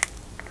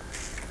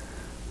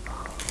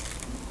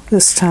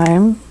this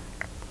time.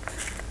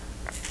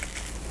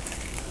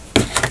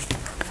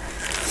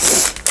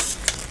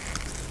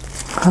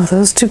 Oh,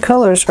 those two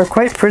colors are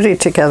quite pretty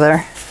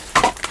together.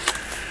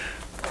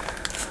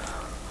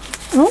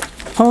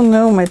 Oh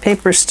no, my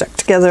paper's stuck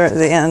together at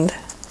the end.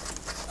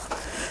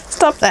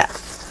 Stop that.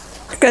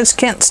 You guys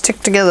can't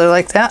stick together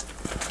like that.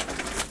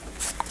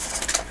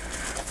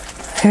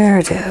 There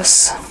it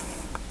is.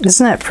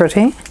 Isn't that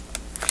pretty?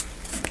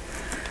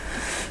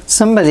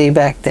 Somebody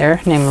back there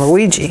named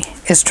Luigi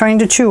is trying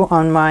to chew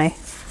on my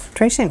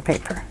tracing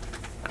paper.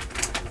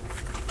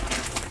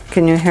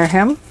 Can you hear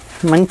him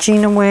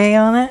munching away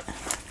on it?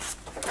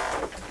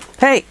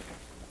 Hey,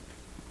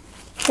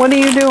 what are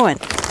you doing?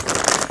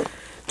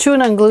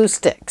 Chewing on glue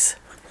sticks.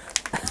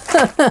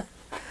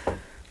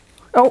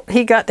 Oh,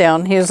 he got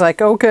down. He was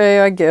like, okay,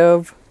 I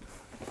give.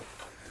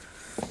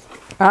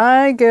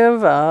 I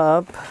give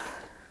up.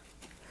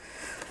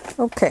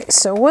 Okay,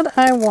 so what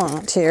I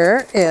want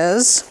here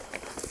is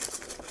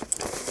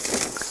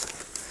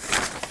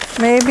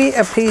maybe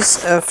a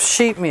piece of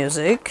sheet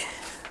music,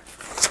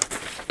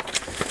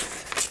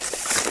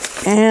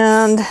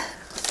 and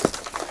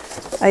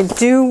I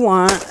do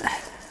want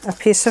a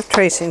piece of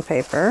tracing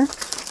paper.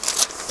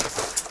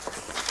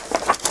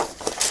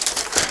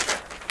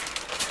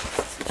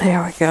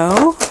 There we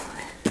go.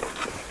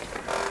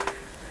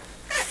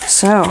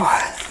 So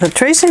the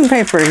tracing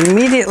paper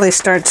immediately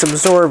starts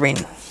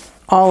absorbing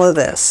all of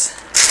this.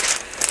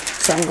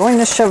 So I'm going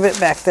to shove it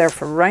back there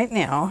for right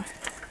now.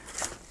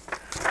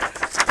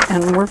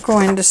 And we're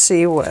going to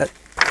see what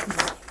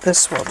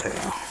this will do.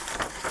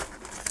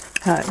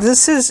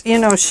 This is, you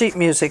know, sheet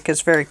music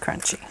is very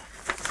crunchy.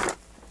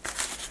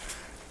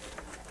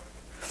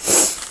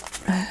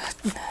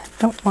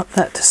 Don't want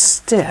that to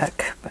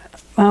stick, but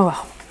oh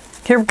well.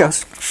 Here it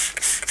goes.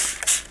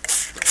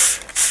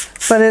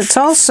 But it's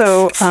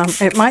also,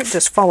 it might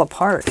just fall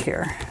apart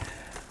here.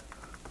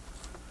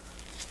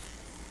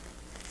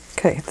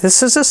 Okay,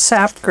 this is a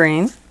sap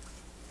green.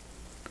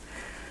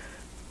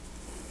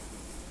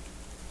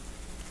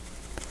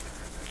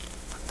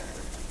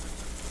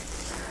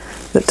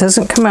 That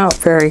doesn't come out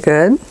very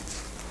good.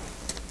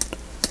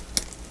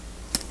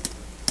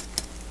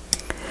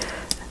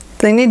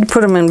 They need to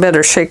put them in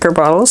better shaker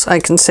bottles, I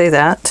can say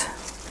that,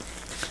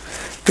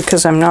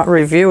 because I'm not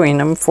reviewing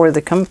them for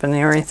the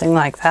company or anything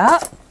like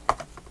that.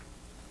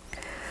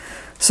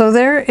 So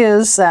there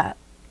is that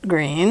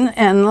green,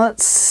 and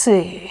let's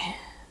see.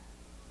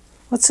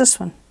 What's this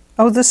one?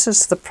 Oh, this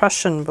is the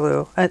Prussian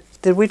blue.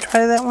 Did we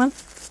try that one?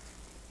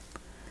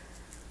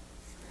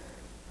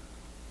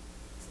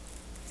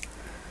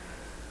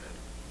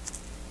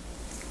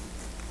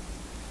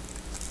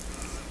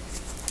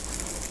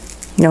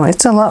 No,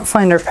 it's a lot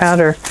finer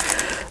powder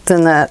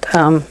than that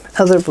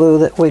other blue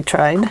that we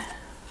tried.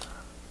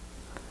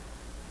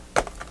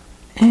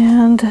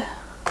 And,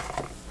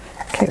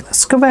 okay,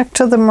 let's go back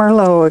to the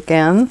Merlot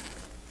again.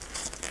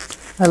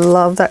 I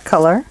love that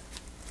color.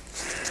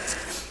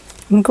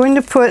 I'm going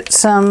to put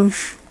some,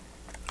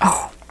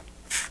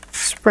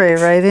 spray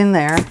right in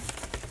there.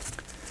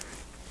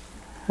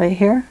 Right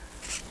here.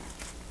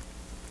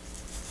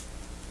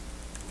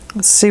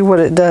 Let's see what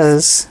it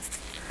does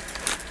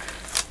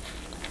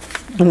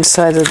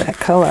inside of that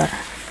color.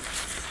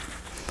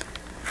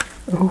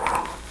 Ooh,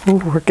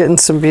 we're getting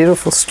some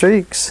beautiful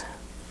streaks.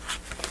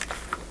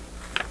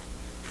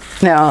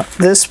 Now,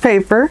 this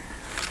paper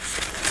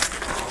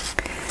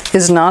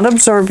is not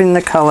absorbing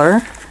the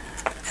color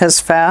as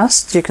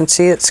fast. You can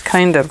see it's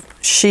kind of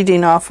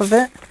sheeting off of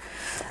it.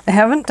 I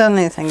haven't done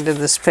anything to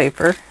this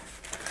paper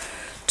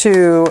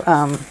to,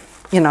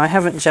 you know, I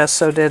haven't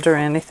gessoed it or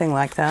anything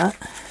like that.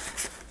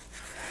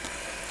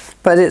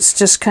 But it's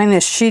just kind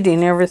of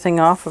sheeting everything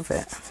off of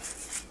it.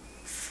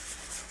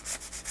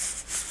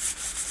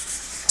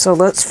 So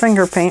let's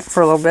finger paint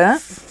for a little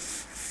bit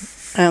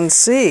and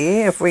see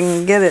if we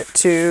can get it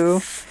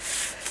to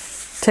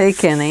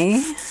take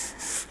any.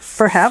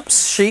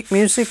 Perhaps sheet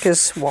music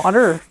is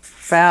water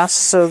fast,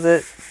 so that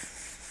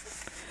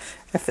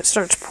if it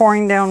starts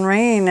pouring down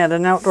rain at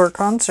an outdoor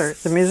concert,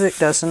 the music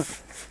doesn't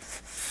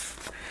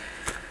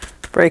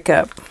break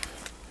up.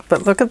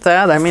 But look at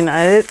that. I mean,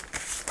 it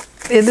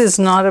is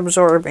not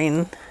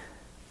absorbing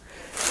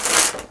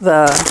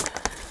the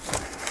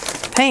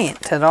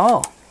paint at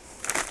all.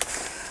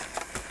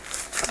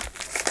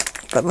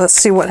 But let's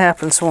see what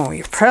happens when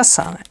we press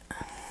on it.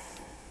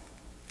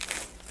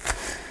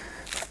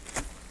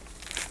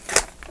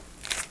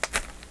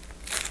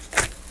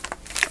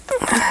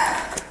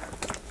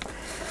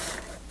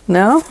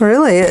 No,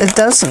 really, it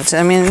doesn't.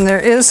 I mean, there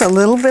is a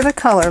little bit of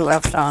color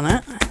left on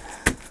it.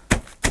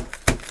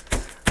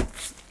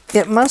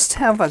 It must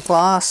have a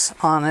gloss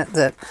on it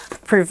that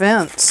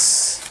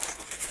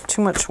prevents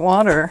too much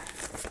water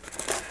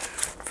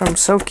from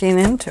soaking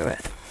into it.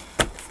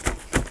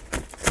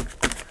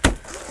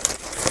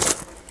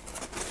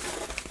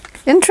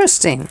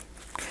 Interesting.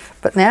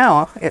 But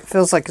now it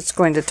feels like it's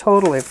going to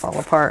totally fall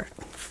apart.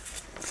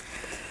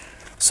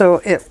 So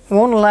it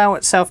won't allow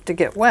itself to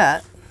get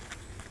wet,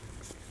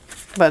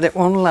 but it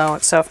won't allow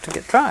itself to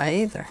get dry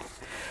either.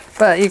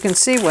 But you can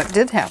see what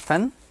did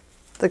happen.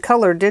 The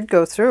color did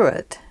go through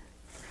it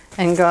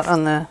and got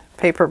on the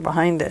paper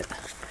behind it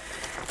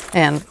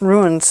and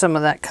ruined some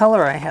of that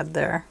color I had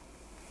there.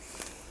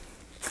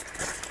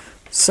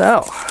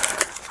 So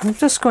I'm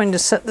just going to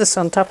set this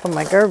on top of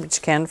my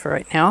garbage can for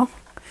right now,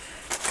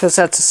 because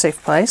that's a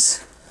safe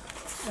place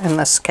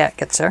unless the cat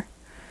gets there.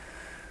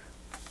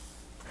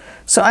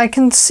 So I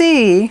can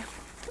see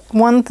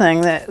one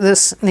thing that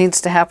this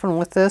needs to happen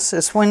with this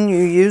is when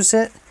you use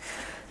it,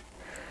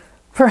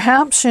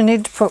 perhaps you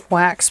need to put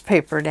wax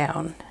paper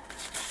down,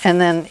 and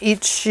then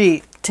each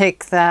sheet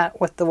take that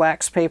with the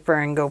wax paper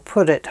and go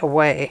put it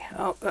away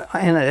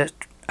in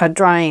a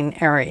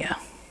drying area,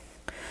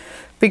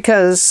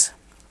 because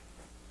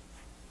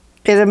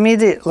it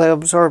immediately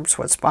absorbs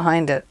what's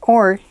behind it.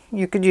 Or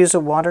you could use a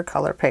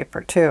watercolor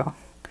paper too,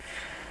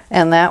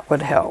 and that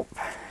would help.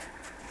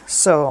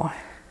 So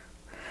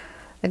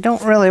I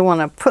don't really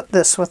want to put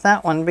this with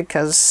that one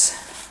because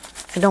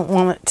I don't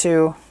want it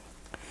to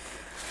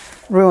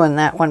ruin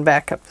that one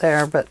back up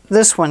there, but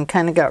this one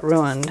kind of got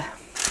ruined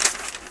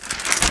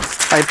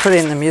by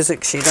putting the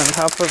music sheet on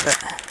top of it.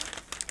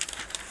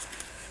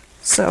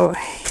 So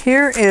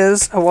here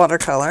is a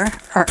watercolor,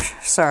 or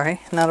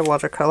sorry, not a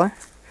watercolor.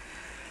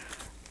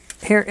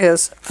 Here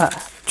is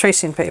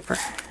tracing paper.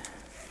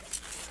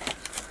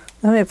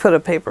 Let me put a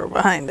paper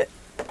behind it.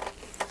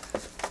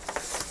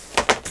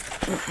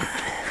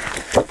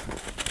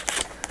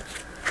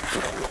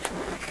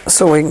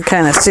 So we can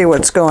kind of see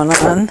what's going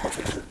on.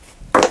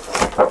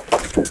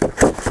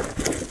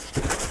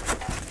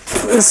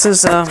 This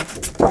is a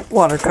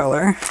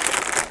watercolor.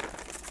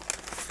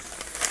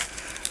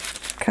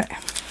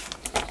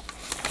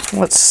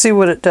 Let's see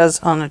what it does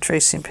on a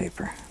tracing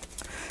paper.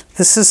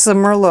 This is the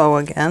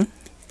Merlot again.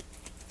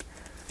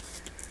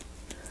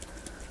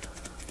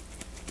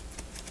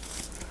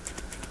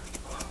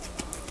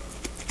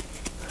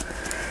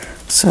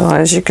 So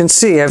as you can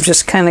see, I've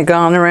just kind of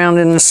gone around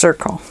in a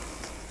circle.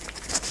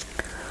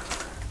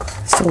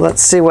 So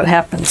let's see what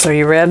happens. Are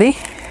you ready?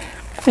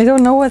 I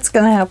don't know what's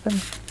going to happen.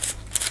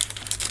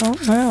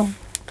 Don't know.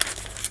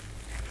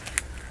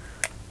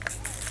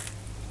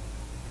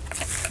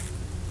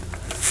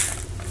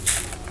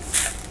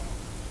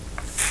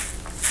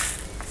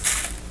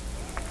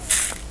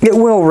 It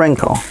will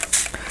wrinkle.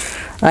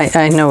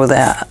 I know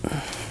that.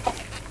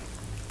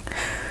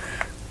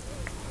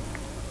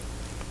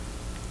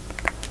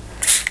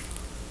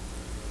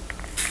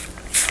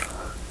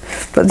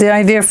 But the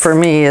idea for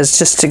me is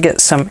just to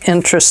get some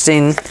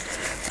interesting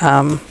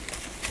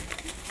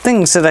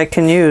things that I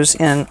can use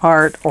in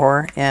art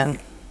or in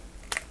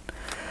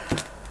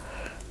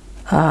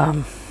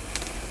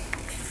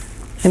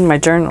my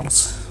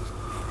journals.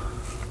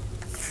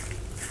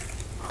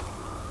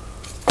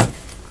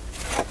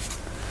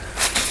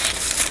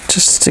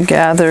 Just to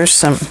gather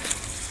some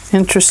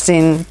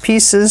interesting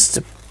pieces,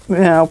 to,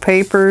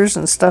 papers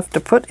and stuff to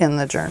put in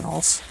the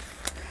journals.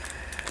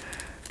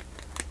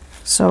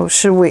 So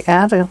should we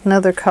add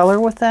another color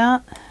with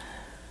that?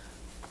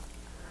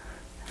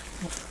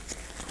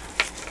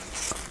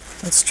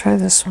 Let's try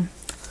this one.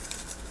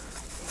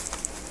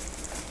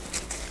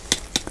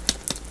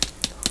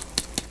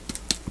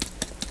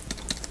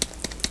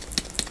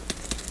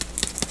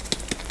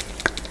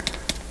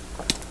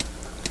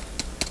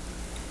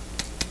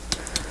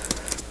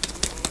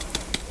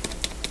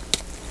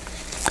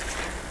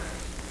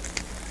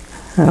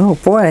 Oh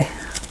boy.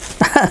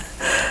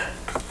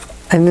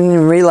 I didn't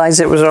even realize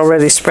it was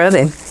already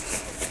spreading.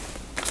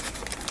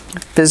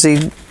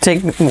 Busy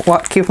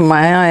keeping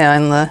my eye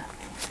on the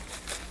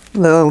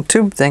little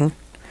tube thing.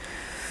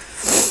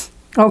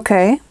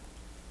 Okay,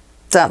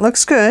 that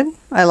looks good.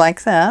 I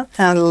like that.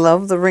 I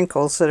love the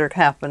wrinkles that are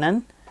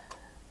happening.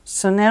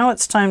 So now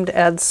it's time to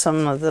add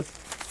some of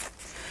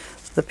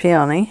the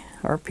peony,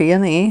 or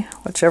peony,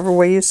 whichever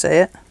way you say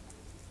it.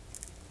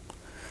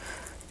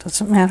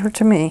 Doesn't matter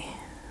to me.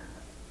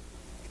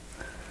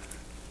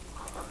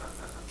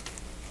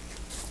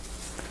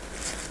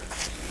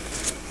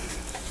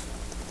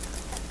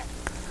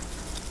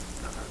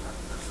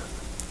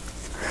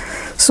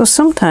 So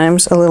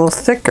sometimes a little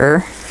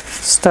thicker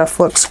stuff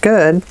looks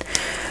good.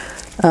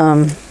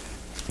 I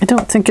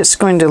don't think it's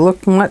going to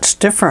look much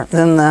different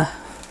than the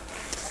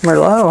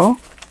Merlot.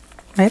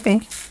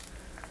 Maybe.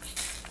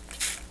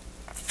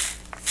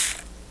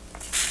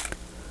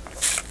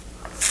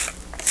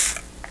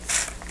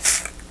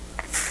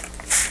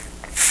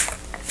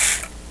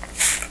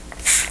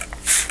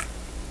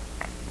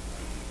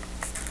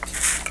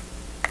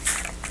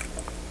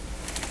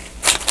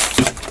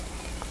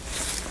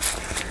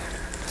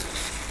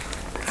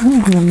 I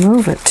don't want to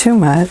move it too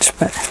much,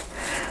 but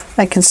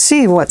I can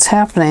see what's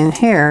happening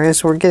here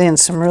is we're getting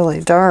some really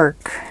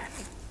dark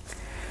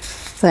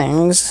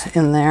things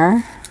in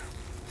there.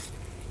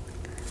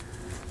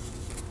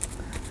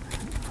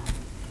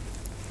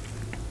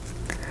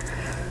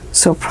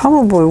 So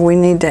probably we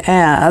need to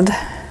add,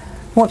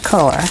 what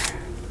color?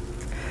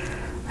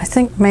 I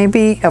think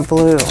maybe a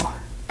blue.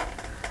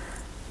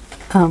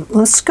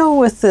 Let's go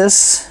with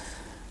this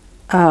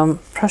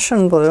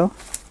Prussian blue.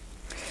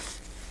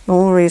 The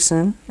only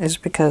reason is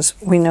because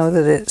we know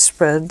that it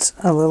spreads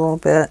a little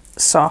bit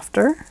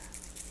softer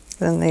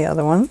than the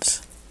other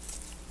ones.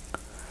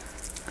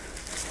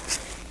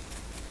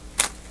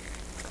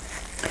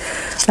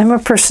 I'm a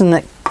person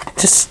that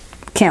just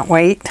can't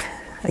wait.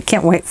 I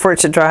can't wait for it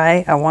to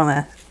dry. I want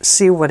to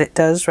see what it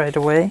does right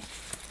away.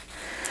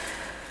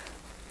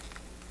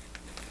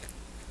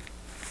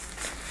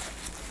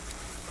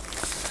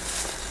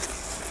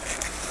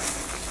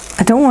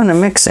 I don't want to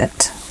mix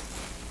it.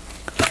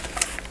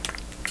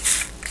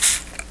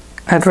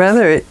 I'd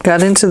rather it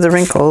got into the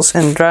wrinkles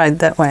and dried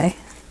that way.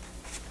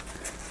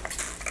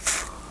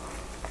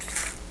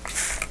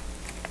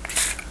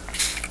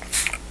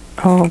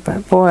 Oh,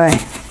 but boy,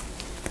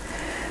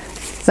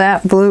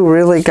 that blue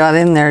really got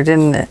in there,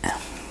 didn't it?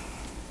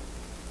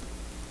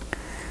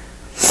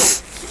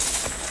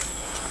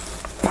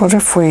 What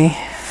if we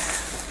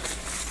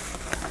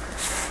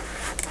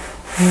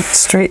went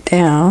straight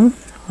down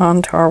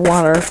onto our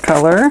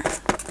watercolor?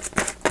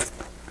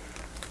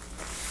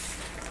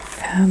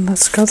 And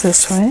let's go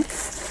this way.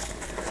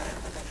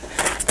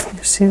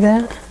 You see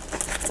that?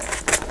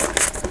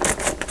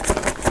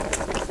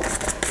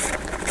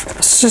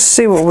 Let's just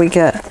see what we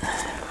get.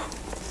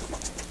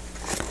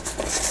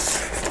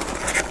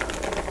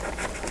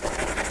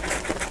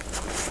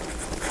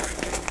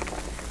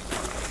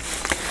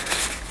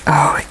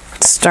 Oh,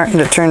 it's starting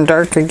to turn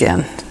dark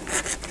again.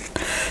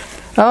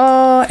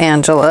 Oh,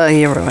 Angela,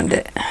 you ruined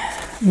it.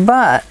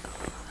 But,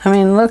 I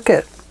mean, look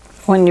at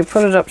when you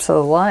put it up to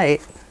the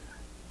light.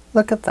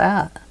 Look at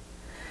that.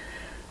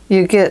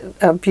 You get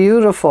a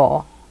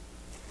beautiful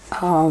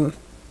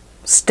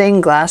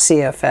stained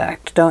glassy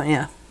effect, don't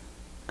you?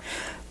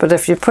 But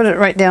if you put it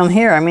right down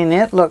here, I mean,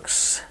 it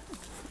looks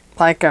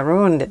like I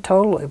ruined it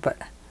totally, but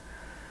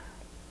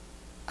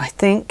I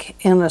think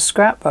in the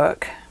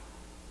scrapbook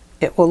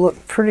it will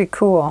look pretty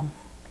cool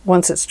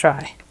once it's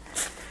dry.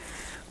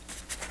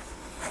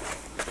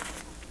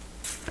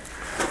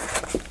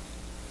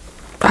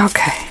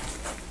 Okay,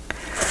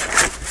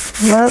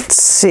 let's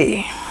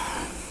see.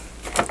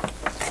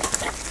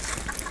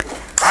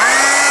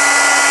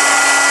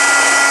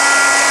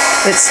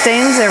 It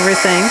stains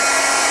everything,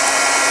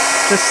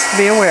 just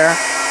be aware.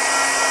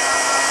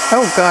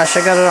 Oh gosh,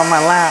 I got it on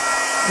my lap.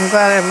 I'm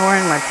glad I'm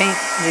wearing my paint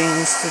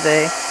jeans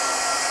today.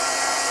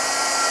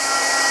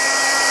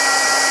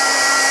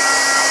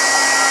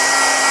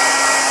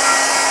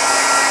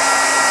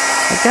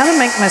 I gotta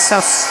make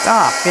myself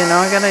stop, you know,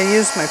 I gotta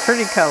use my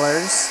pretty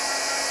colors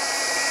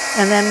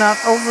and then not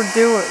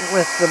overdo it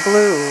with the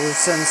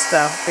blues and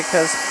stuff,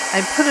 because I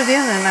put it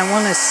in and I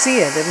want to see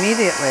it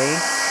immediately.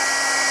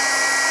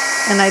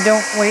 And I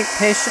don't wait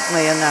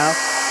patiently enough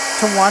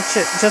to watch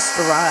it just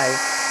arrive.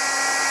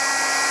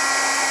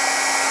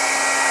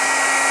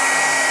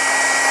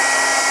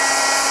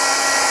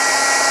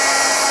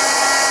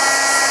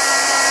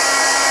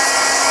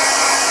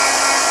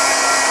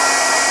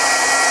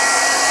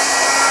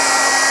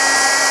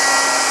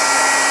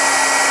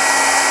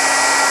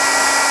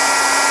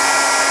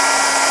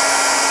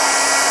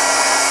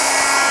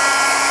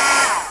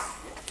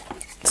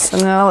 So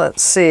now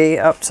let's see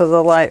up to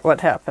the light what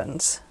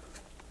happens.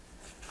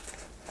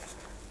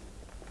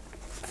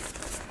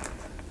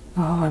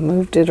 Oh, I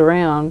moved it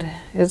around.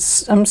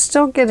 I'm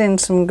still getting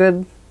some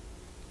good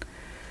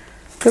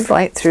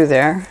light through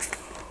there.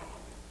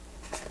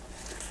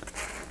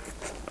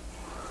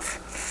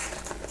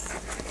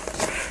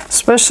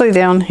 Especially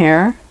down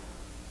here.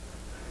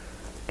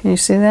 Can you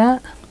see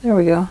that? There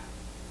we go.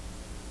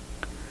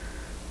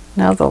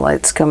 Now the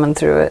light's coming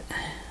through it.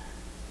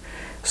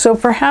 So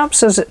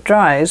perhaps as it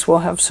dries, we'll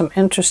have some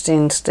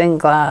interesting stained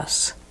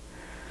glass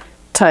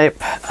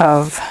type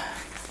of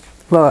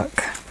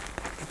look.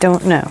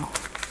 Don't know.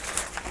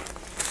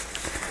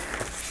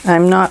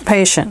 I'm not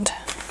patient.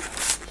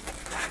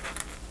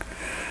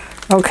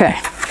 Okay,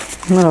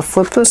 I'm going to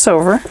flip this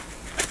over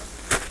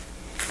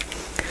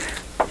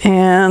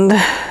and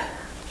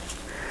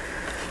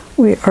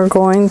we are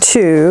going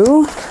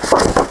to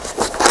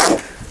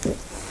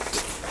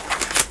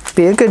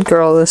be a good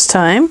girl this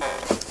time.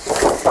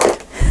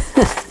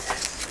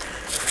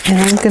 And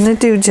I'm going to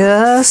do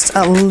just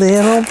a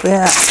little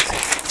bit.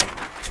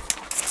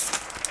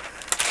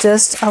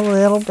 Just a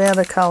little bit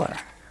of color.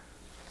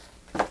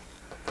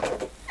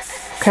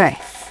 Okay,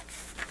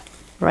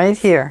 right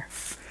here.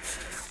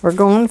 We're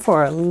going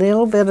for a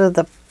little bit of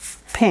the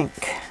pink.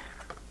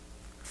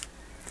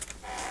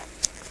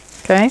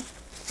 Okay?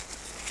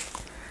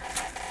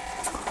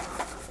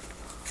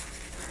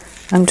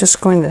 I'm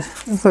just going to,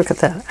 look at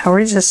that. I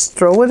already just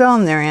throw it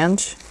on there,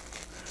 Ange.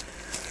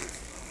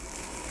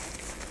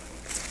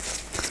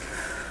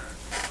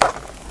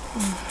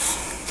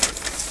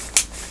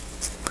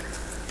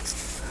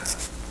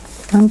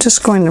 I'm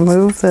just going to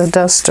move the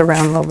dust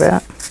around a little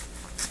bit.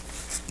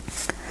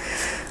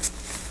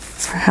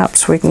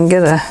 Perhaps we can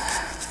get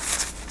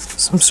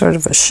some sort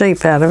of a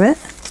shape out of it.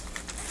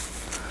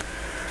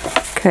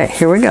 Okay,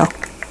 here we go.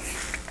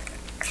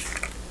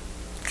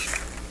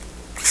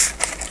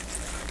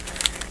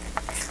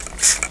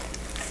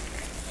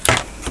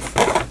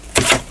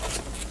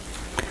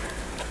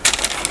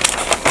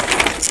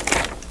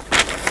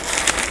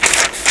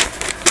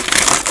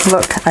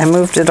 Look, I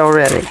moved it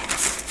already.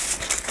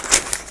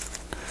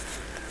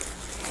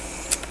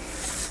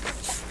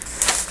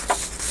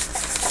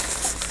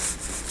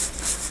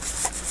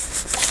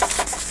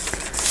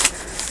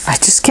 I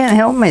just can't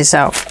help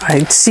myself. I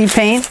see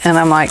paint and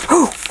I'm like,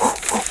 oh,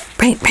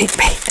 paint, paint,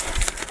 paint.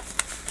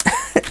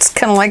 It's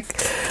kind of like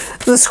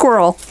the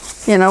squirrel.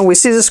 You know, we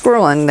see the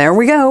squirrel and there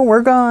we go,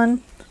 we're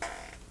gone.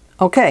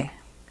 Okay,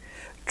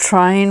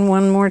 trying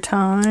one more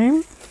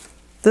time.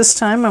 This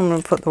time I'm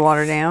going to put the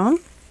water down.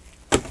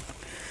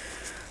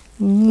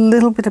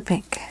 Little bit of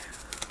pink.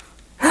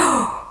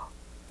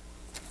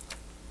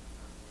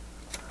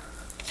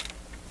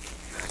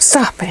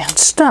 Stop, Anne,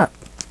 stop.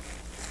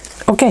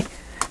 Okay,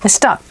 I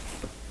stop.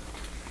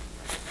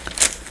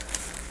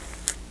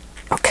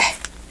 Okay.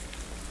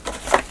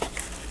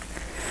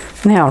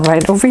 Now,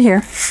 right over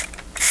here.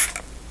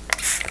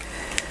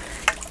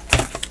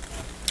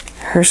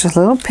 Here's a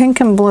little pink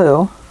and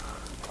blue.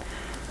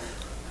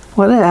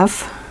 What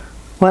if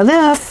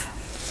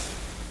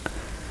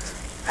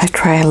I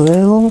try a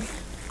little,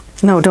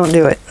 no, don't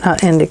do it,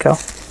 not indigo.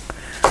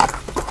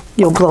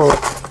 You'll blow it.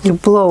 You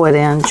blow it,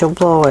 Ange, you'll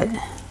blow it.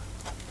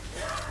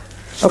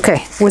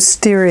 Okay,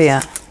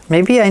 wisteria.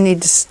 Maybe I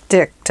need to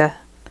stick to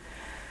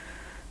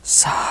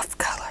soft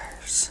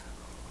colors.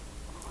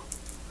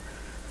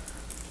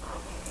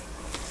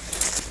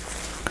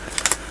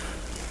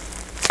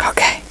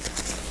 Okay,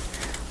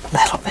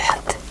 little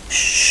bit.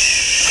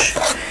 Shh.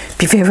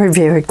 Be very,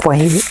 very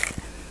quiet.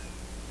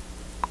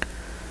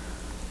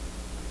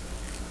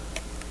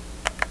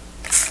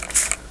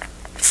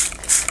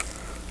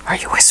 Are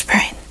you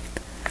whispering?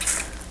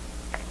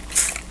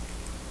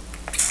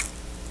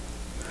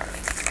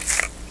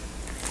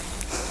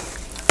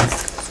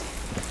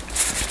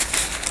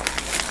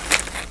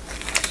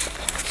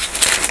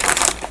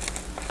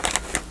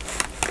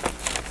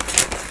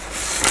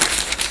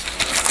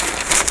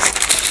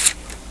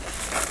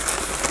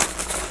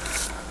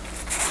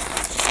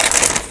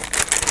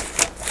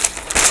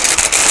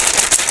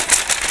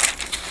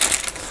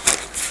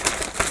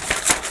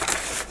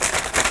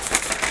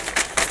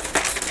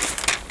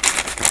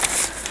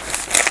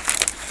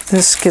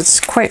 this gets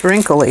quite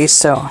wrinkly,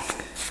 so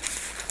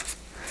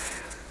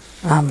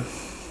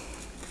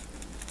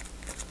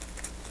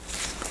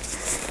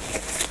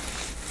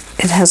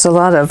it has a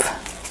lot of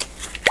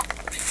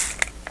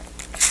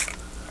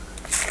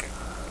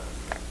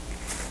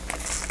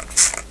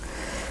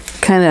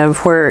kind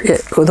of where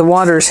the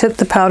water's hit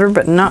the powder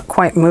but not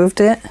quite moved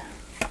it.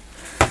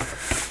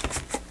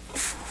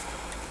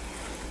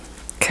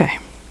 Okay,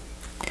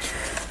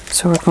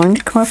 so we're going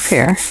to come up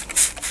here,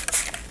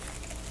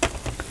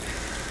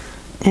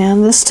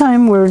 and this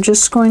time we're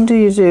just going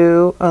to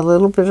do a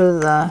little bit of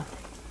the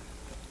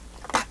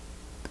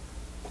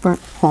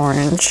burnt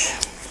orange.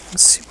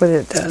 Let's see what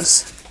it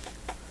does.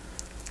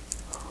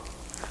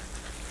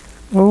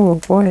 Oh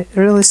boy, it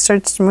really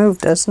starts to move,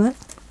 doesn't it?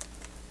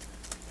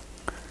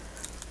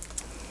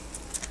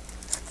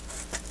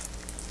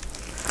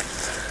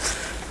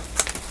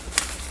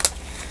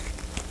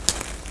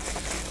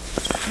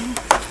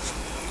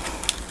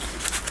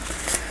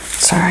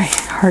 Sorry,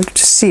 hard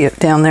to see it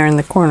down there in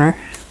the corner.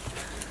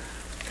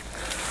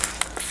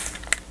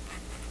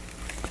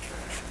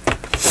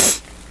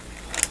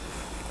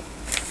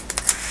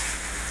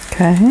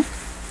 Okay,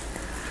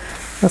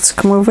 let's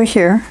come over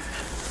here,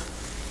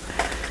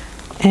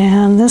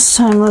 and this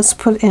time let's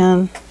put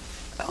in,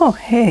 oh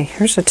hey,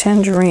 here's a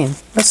tangerine.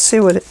 Let's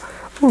see what it,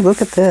 oh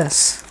look at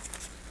this,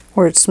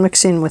 where it's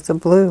mixing with the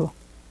blue.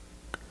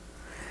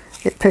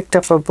 It picked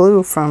up a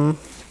blue from,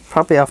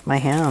 probably off my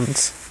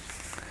hands,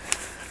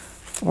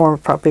 or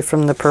probably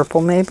from the purple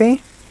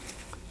maybe.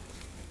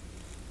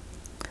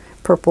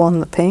 Purple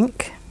and the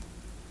pink.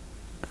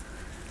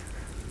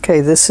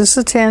 Okay, this is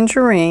a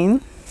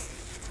tangerine.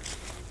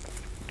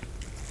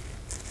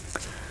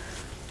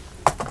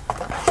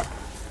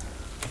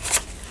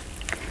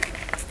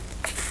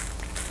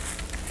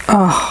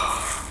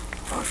 Oh,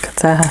 look at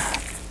that.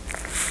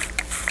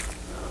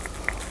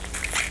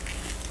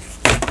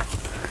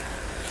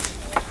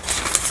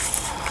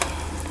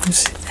 You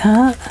see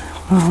that?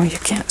 Oh, you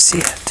can't see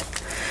it.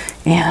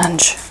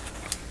 And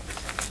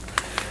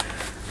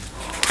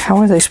how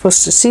are they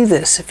supposed to see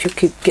this if you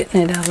keep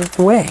getting it out of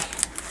the way?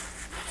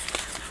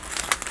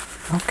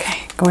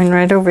 Okay, going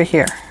right over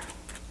here.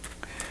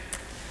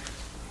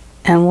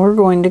 And we're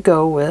going to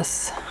go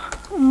with,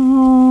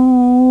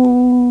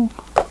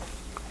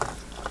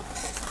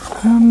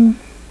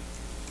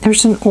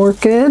 there's an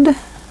orchid.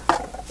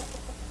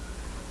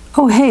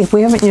 Oh, hey,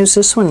 we haven't used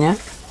this one yet.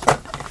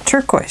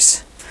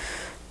 Turquoise.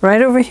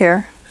 Right over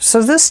here.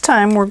 So this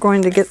time we're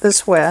going to get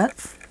this wet.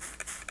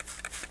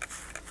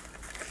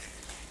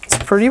 It's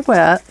pretty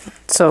wet,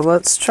 so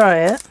let's try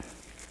it.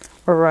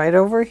 We're right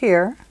over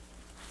here.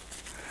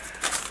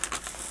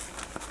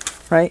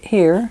 Right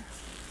here.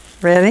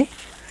 Ready?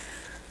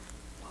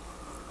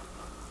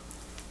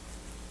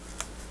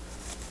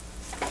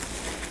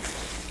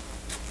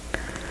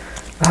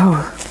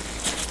 Oh,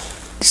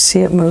 you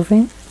see it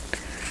moving?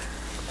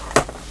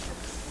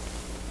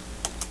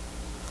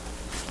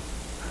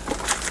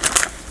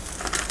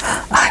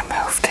 I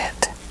moved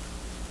it.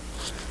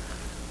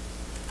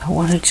 I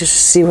wanted you to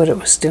see what it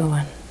was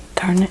doing.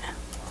 Darn it.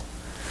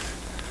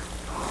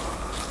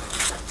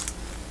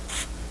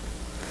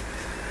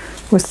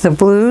 With the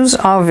blues,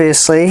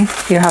 obviously,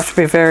 you have to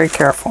be very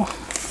careful.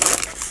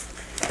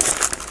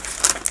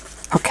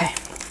 Okay.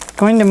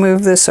 Going to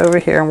move this over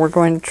here, and we're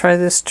going to try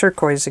this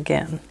turquoise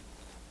again.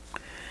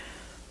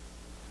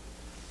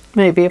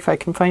 Maybe if I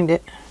can find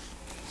it.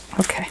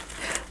 Okay,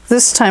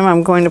 this time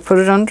I'm going to put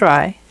it on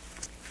dry.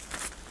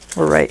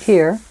 We're right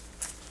here.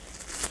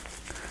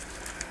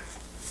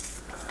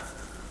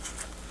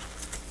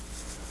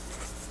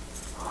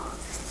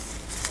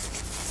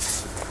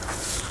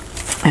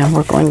 And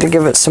we're going to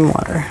give it some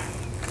water.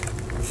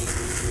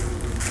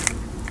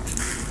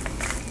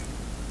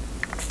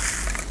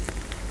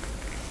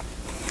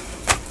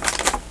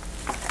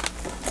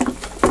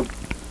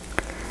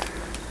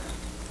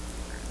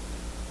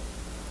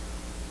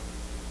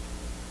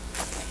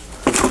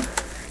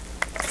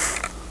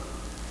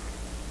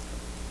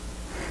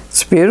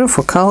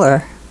 Beautiful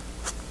color,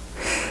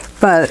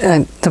 but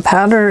the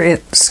powder,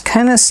 it's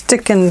kind of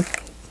sticking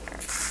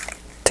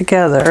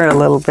together a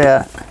little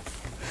bit,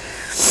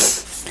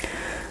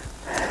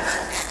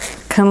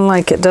 kind of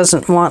like it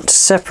doesn't want to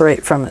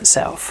separate from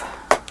itself.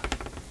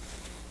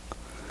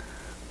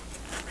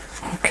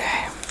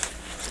 Okay.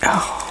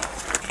 Oh,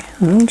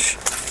 and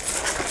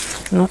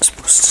I'm not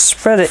supposed to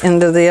spread it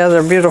into the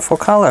other beautiful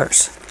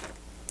colors.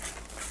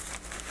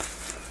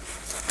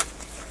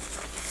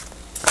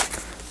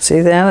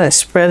 See that? I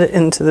spread it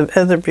into the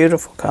other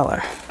beautiful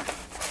color.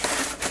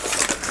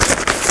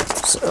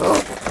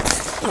 So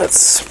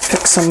let's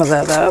pick some of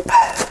that up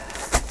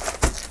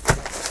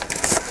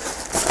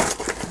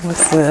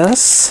with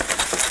this.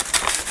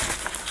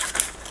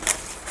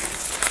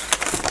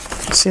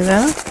 See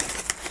that?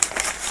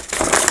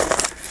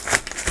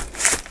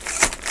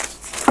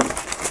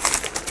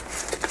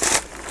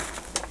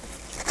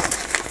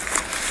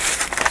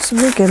 So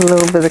we get a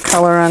little bit of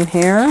color on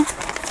here.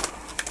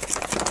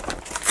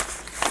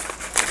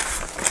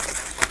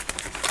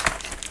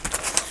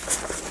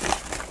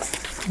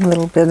 A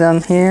little bit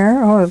on here.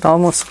 Oh, it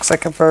almost looks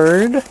like a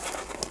bird.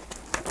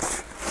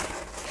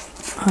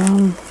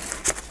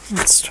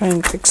 Let's try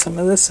and pick some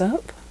of this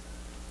up.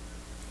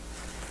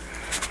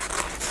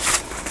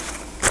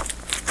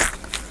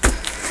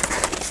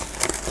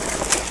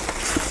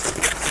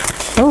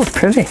 Oh,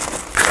 pretty.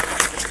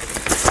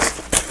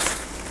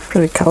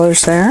 Pretty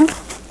colors there.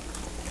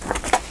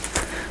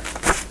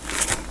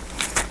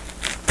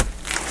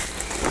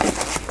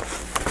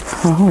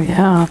 Oh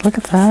yeah, look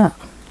at that.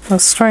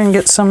 Let's try and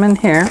get some in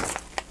here.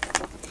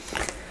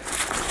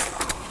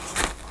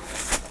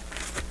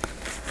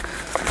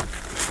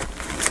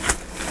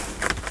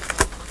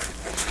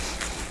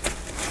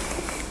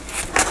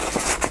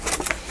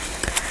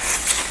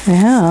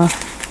 Yeah,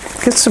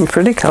 get some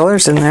pretty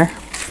colors in there.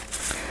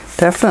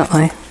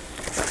 Definitely.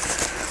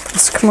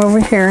 Let's come over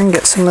here and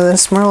get some of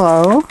this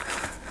Merlot.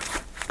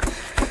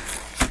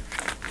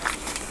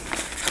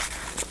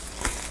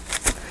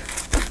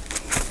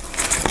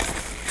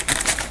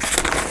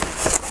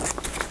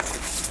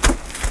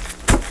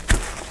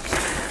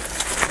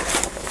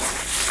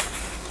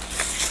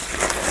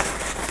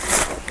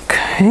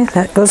 Okay,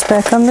 that goes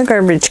back on the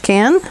garbage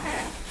can.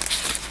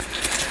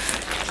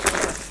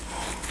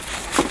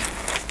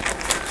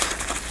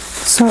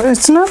 So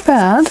it's not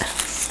bad.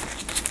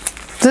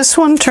 This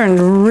one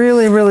turned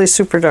really, really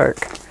super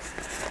dark.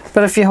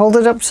 But if you hold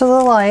it up to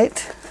the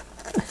light,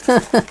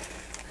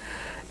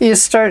 you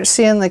start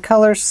seeing the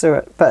colors through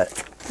it.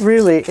 But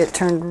really, it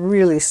turned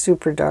really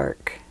super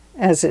dark.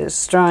 As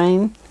it's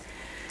drying,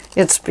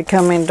 it's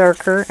becoming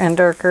darker and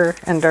darker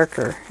and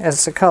darker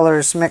as the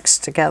colors mix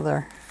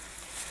together.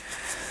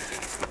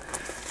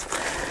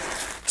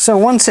 So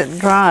once it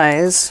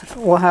dries,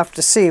 we'll have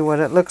to see what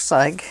it looks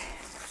like.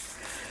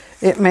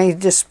 It may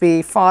just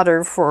be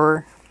fodder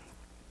for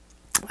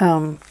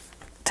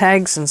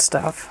tags and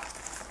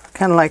stuff,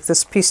 kind of like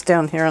this piece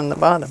down here on the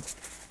bottom.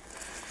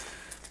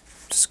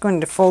 Just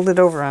going to fold it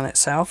over on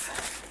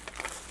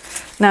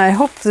itself. Now I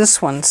hope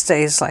this one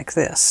stays like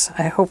this.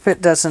 I hope it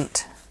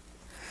doesn't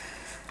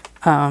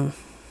turn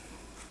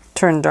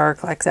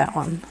dark like that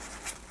one.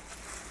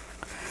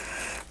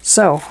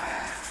 So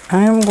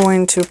I'm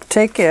going to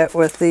take it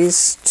with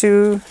these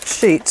two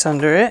sheets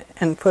under it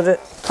and put it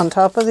on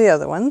top of the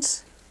other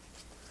ones.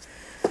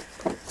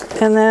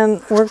 And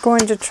then we're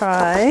going to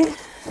try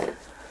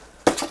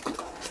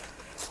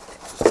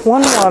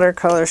one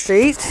watercolor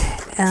sheet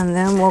and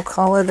then we'll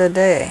call it a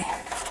day.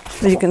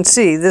 You can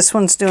see this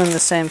one's doing the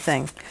same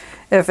thing.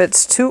 If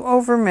it's too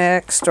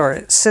overmixed or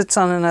it sits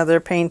on another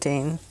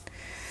painting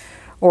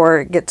or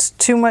it gets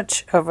too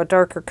much of a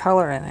darker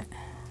color in it,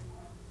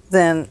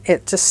 then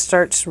it just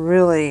starts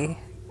really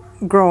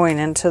growing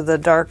into the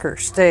darker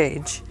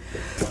stage.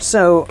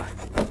 So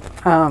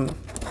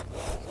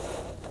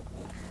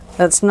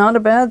that's not a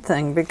bad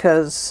thing,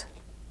 because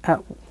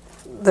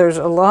there's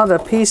a lot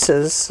of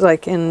pieces,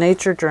 like in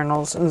nature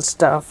journals and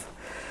stuff,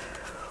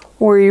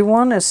 where you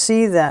want to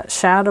see that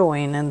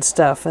shadowing and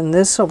stuff, and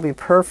this will be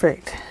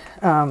perfect,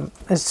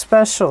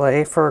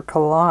 especially for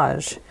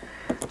collage.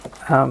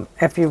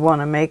 If you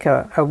want to make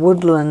a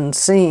woodland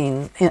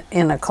scene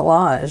in a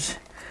collage,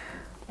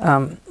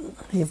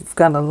 you've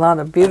got a lot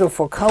of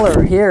beautiful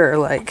color here,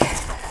 like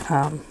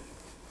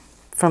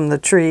from the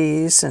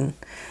trees, and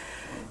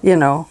you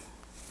know,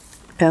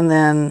 and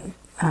then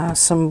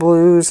some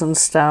blues and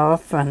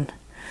stuff, and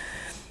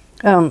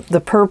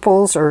the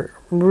purples are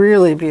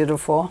really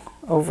beautiful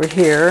over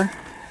here.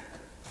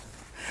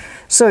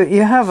 So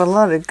you have a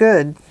lot of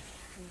good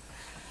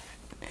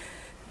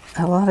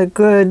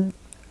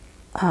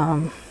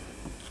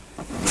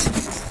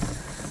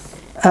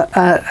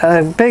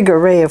a big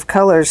array of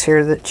colors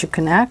here that you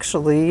can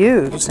actually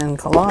use in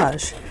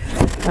collage.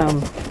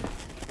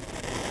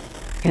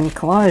 In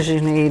collage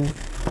you need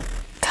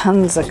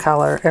tons of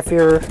color if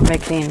you're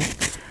making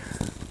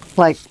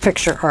like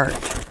picture art.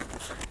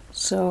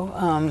 So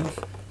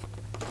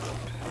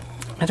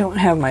I don't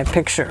have my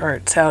picture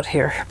arts out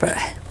here, but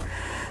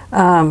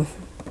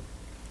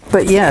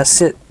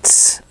yes,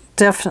 it's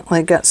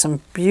definitely got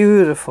some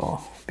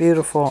beautiful,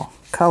 beautiful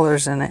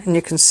colors in it, and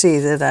you can see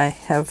that I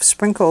have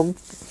sprinkled,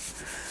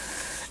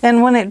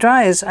 and when it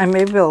dries I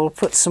may be able to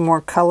put some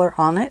more color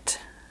on it,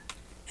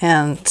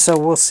 and so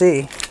we'll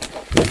see.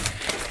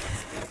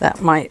 That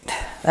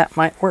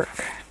might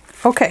work.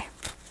 Okay,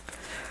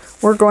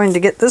 we're going to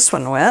get this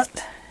one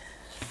wet,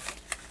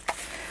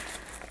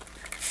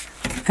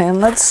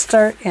 and let's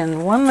start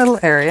in one little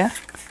area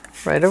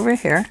right over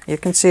here. You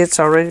can see it's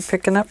already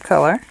picking up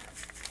color,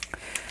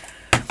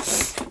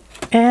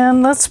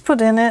 and let's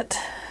put in it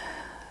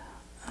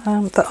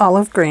the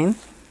olive green,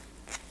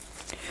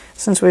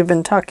 since we've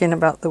been talking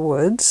about the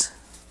woods.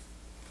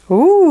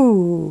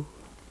 Ooh!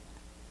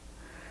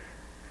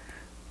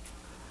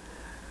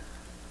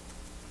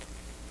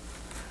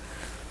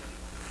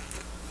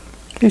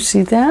 You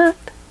see that?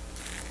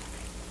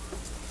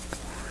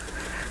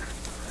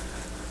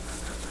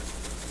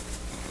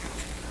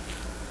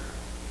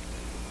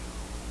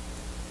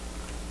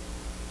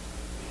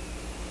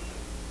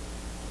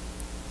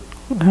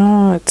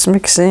 Oh, it's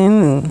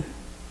mixing, and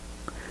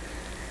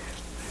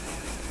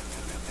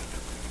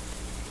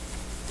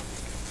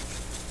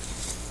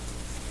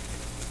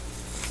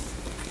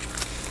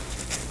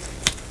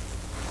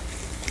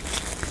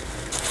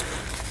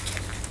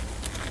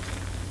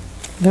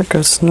There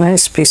goes a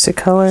nice piece of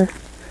color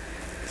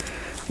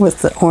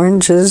with the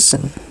oranges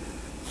and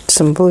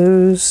some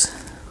blues.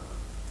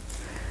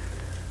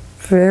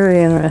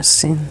 Very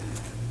interesting.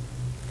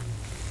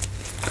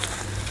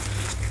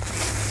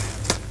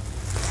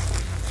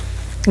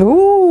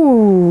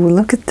 Ooh,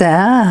 look at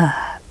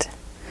that.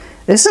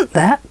 Isn't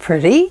that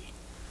pretty?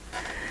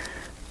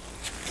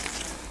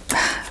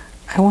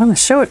 I want to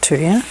show it to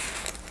you,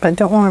 but I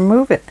don't want to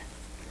move it.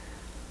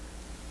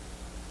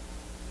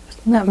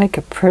 Doesn't that make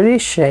a pretty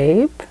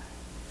shape?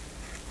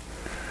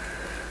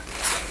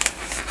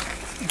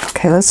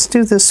 Okay, let's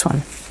do this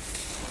one.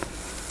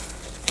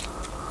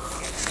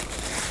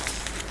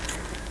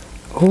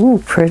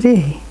 Ooh,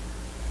 pretty.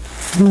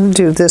 I'm going to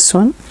do this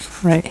one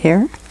right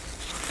here.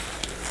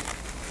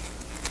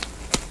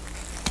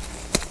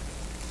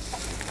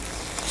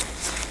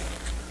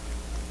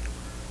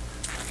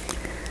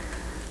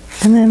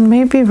 And then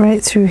maybe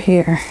right through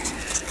here.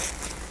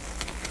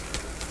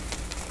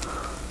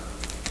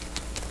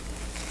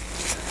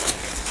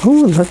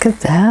 Ooh, look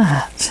at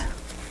that.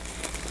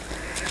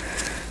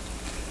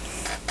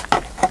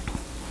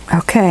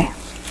 Okay.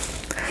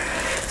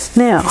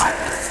 Now,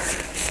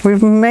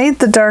 we've made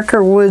the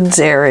darker woods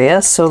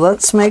area, so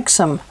let's make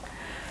some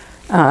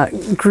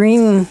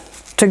green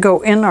to go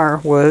in our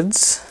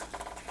woods.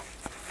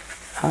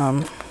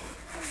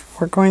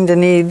 We're going to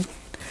need,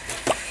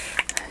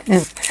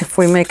 if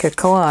we make a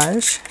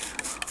collage,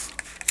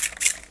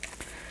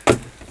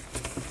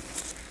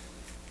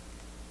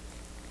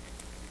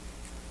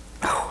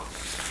 oh,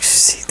 you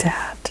see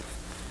that?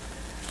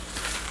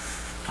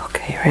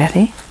 Okay,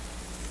 ready?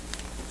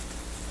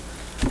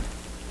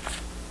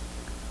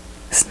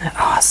 Isn't that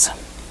awesome?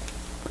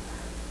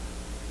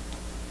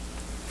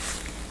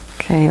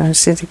 Okay, you want to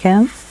see it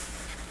again?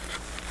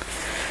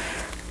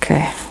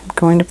 Okay, I'm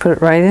going to put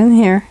it right in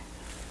here.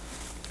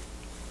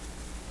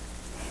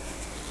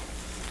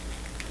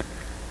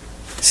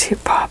 See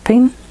it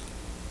popping?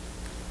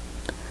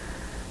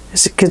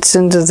 As it gets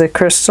into the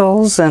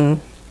crystals and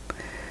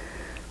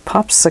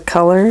pops the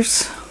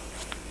colors.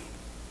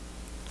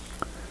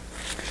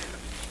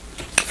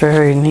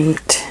 Very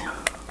neat.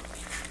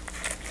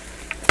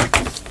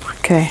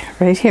 Okay,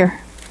 right here.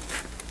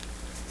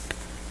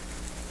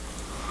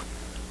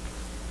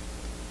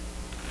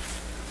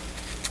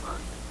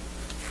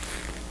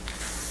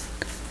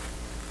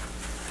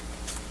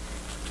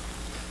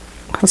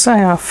 Was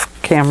I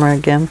off camera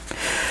again?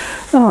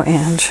 Oh,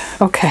 Ange.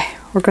 Okay,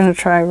 we're going to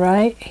try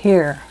right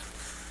here.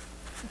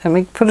 Let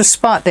me put a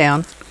spot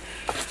down.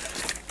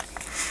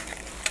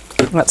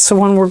 That's the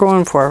one we're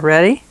going for.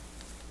 Ready?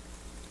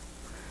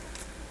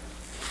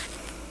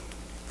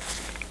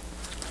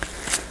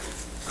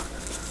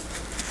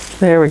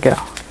 There we go.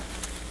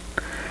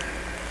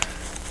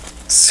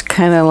 It's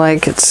kind of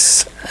like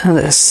it's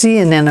a sea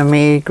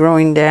anemone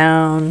growing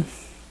down,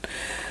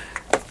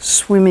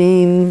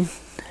 swimming.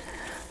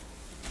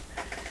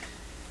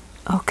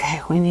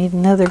 Okay, we need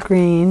another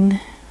green.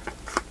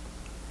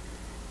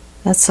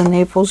 That's a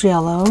Naples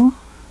yellow.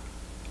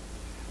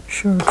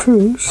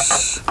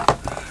 Chartreuse.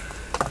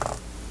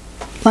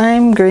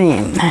 Lime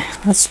green.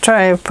 Let's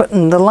try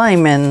putting the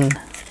lime in.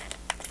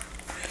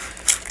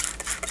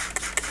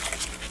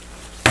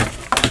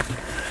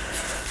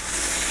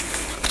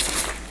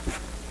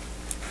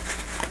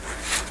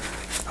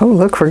 Oh,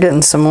 look, we're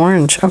getting some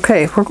orange.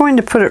 Okay, we're going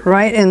to put it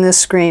right in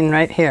this green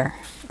right here.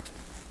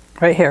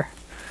 Right here.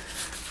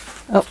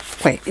 Oh,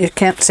 wait, you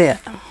can't see it.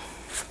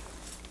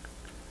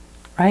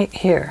 Right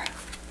here.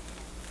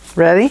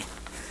 Ready?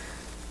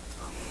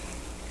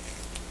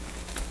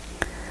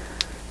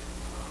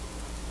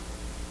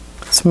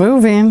 It's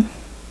moving.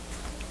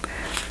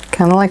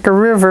 Kind of like a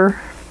river.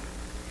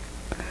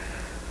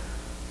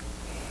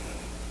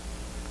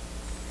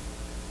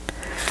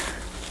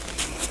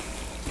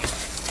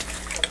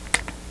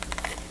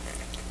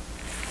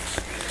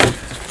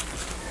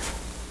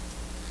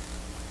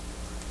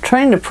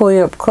 Trying to pull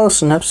you up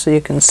close enough so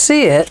you can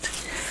see it,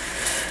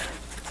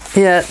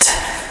 yet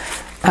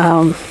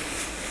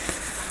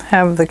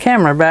have the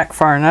camera back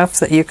far enough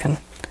that you can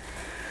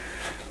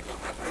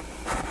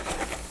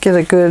get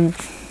a good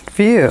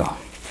view.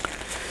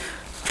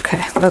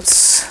 Okay,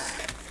 let's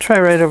try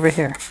right over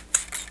here.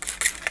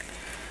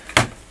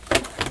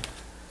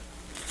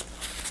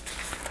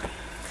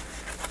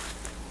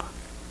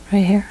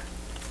 Right here.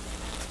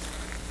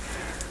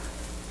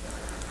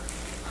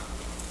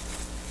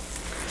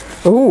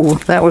 Ooh,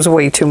 that was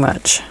way too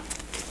much.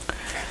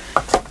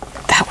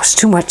 That was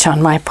too much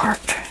on my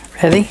part.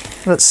 Ready?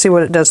 Let's see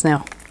what it does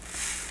now.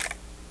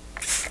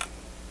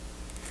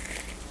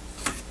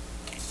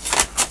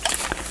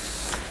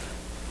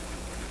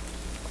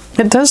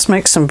 It does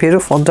make some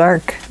beautiful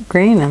dark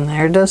green in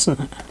there, doesn't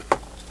it?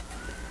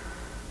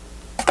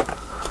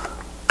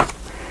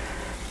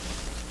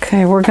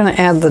 Okay, we're going to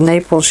add the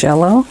Naples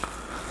yellow.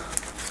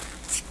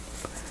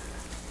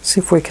 See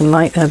if we can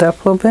lighten it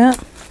up a little bit.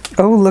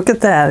 Oh, look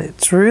at that.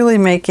 It's really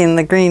making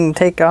the green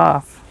take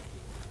off.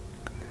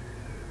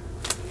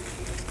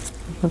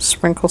 Let's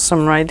sprinkle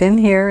some right in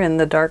here in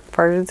the dark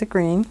part of the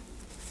green.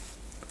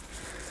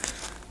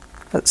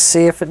 Let's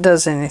see if it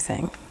does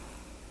anything.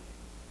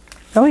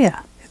 Oh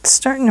yeah, it's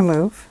starting to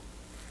move.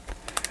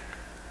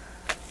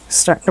 It's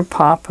starting to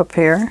pop up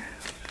here.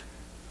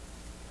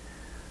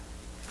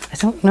 I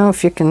don't know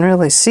if you can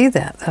really see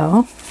that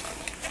though.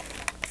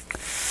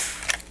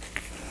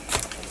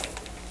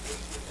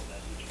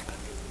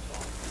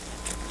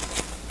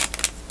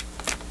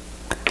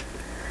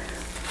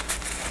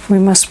 We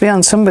must be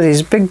on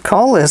somebody's big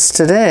call list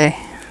today.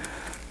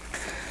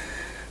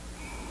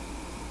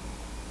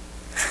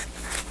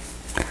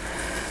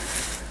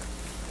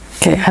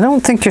 Okay, I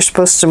don't think you're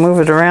supposed to move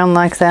it around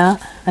like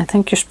that. I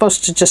think you're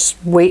supposed to just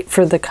wait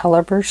for the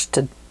color burst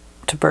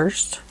to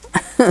burst.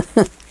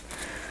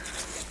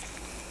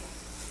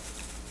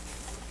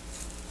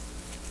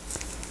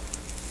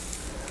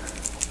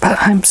 But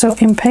I'm so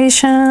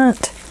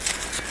impatient.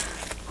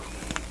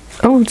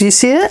 Oh, do you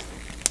see it?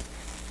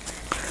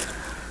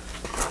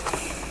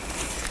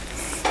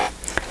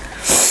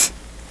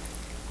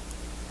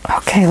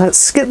 Okay,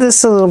 let's get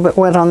this a little bit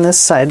wet on this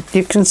side.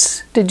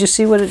 Did you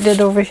see what it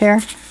did over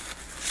here?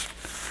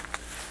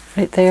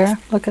 Right there.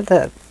 Look at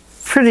that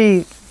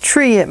pretty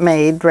tree it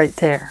made right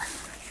there.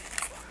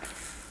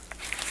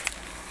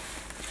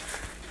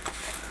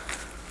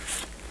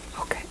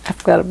 Okay,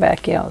 I've got it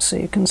back out so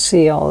you can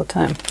see all the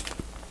time.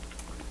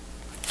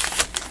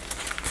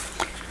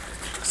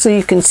 So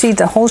you can see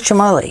the whole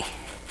chamali.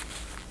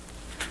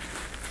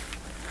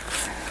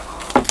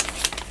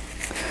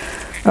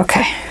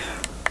 Okay.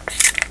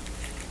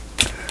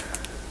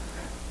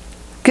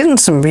 Getting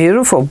some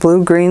beautiful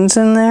blue-greens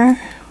in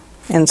there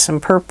and some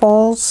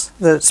purples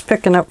that it's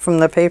picking up from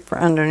the paper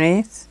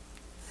underneath.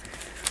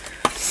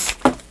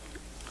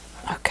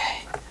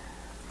 Okay.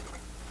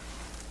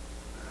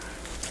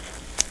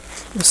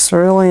 The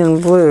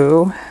cerulean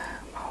blue,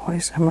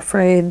 I'm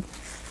afraid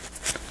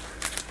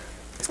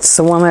it's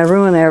the one I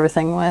ruin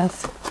everything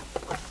with.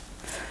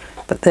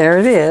 But there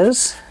it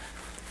is,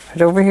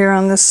 right over here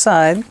on this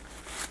side.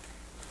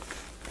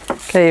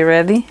 Okay, you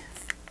ready?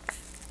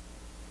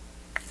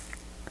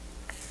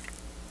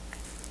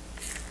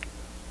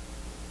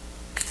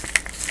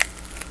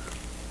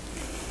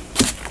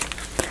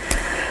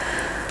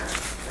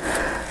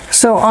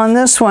 So on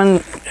this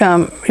one,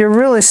 you're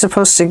really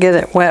supposed to get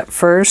it wet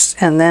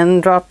first and then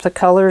drop the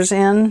colors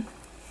in.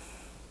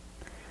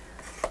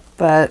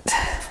 But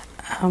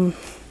it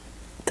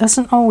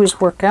doesn't always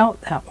work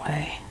out that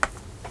way.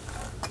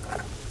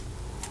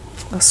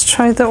 Let's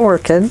try the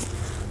orchid.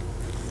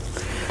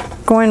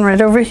 Going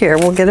right over here,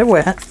 we'll get it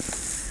wet.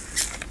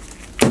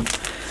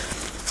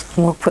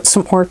 We'll put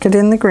some orchid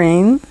in the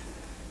green.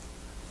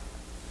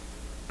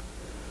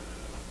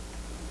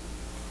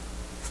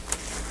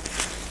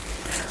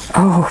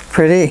 Oh,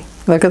 pretty.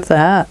 Look at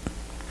that.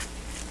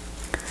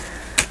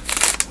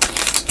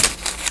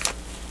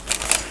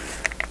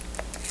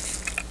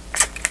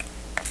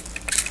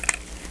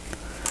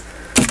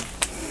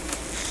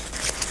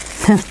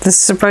 This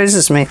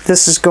surprises me.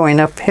 This is going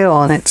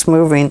uphill and it's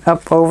moving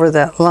up over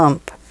that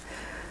lump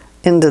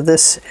into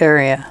this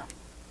area.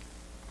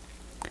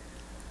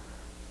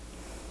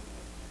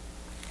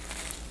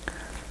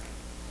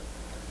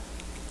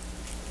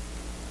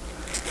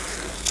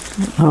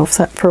 I don't know if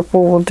that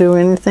purple will do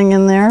anything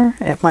in there.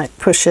 It might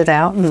push it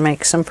out and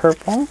make some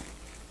purple.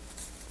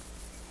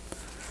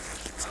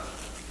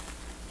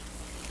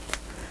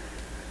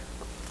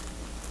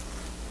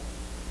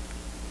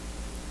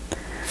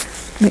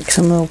 Make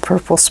some little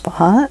purple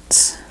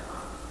spots.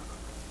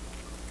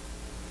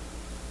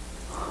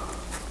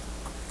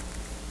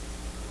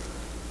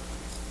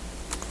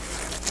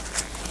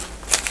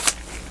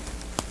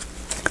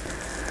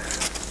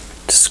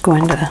 Just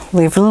going to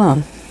leave it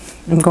alone.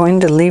 I'm going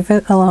to leave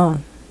it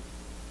alone.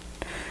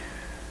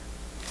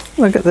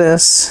 Look at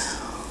this.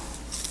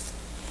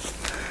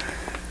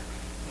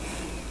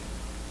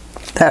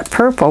 That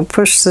purple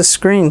pushed the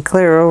screen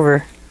clear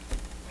over.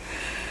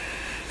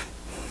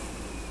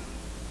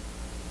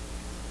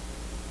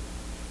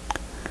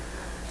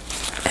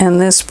 And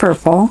this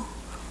purple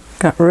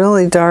got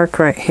really dark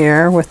right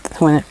here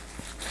when it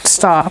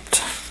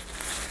stopped.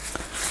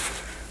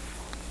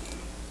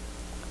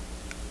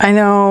 I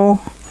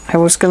know I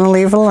was going to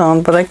leave it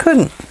alone, but I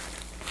couldn't.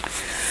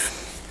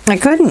 I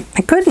couldn't.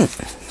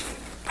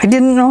 I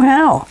didn't know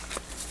how.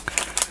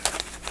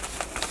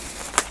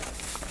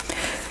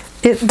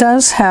 It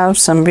does have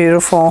some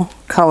beautiful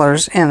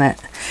colors in it.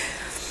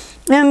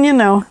 And you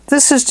know,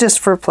 this is just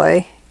for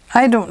play.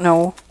 I don't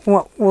know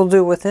what we'll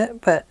do with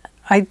it, but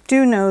I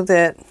do know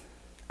that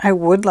I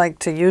would like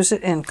to use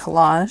it in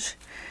collage.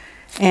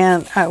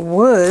 And I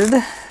would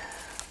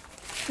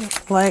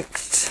like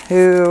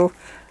to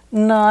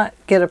not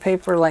get a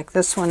paper like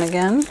this one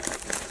again.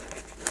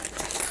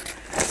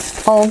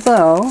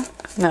 Although,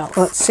 now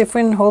let's see if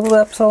we can hold it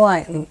up to the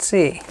light and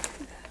see.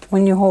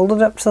 When you hold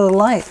it up to the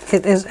light,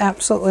 it is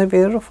absolutely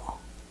beautiful.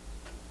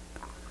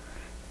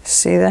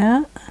 See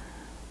that?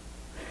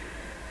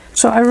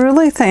 So I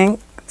really think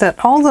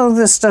that although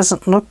this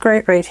doesn't look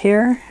great right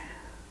here,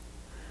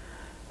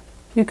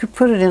 you could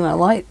put it in a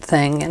light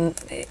thing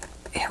and it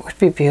would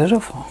be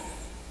beautiful.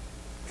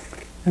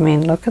 I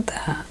mean, look at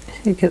that.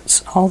 You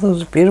get all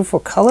those beautiful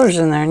colors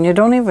in there, and you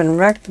don't even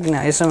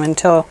recognize them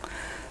until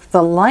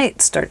the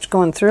light starts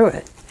going through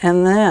it.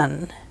 And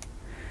then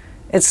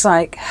it's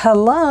like,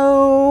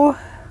 hello,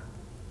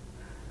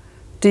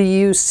 do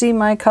you see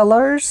my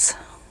colors?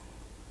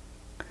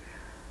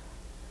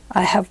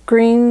 I have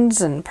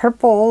greens and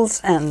purples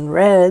and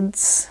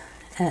reds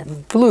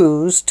and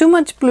blues. Too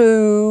much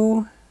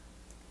blue.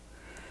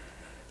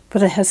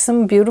 But it has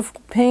some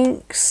beautiful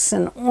pinks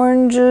and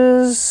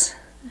oranges.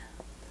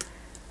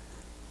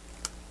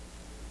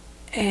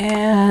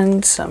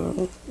 And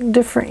some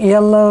different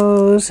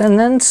yellows. And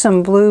then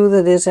some blue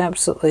that is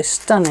absolutely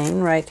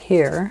stunning right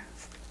here.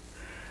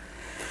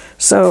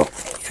 So,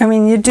 I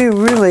mean, you do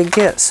really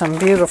get some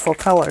beautiful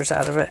colors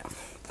out of it.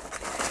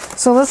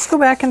 So let's go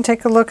back and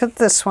take a look at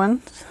this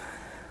one.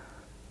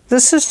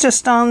 This is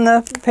just on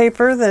the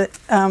paper that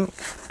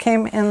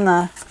came in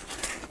the,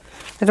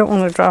 I don't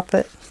want to drop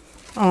it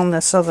on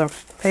this other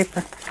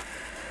paper.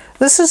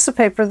 This is the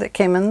paper that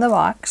came in the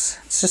box.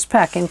 It's just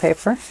packing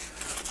paper.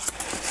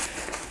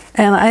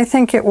 And I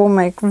think it will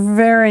make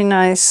very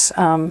nice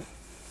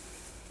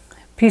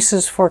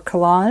pieces for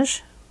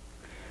collage.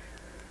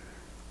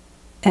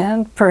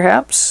 And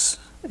perhaps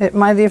it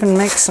might even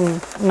make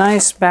some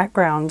nice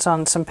backgrounds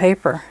on some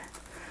paper.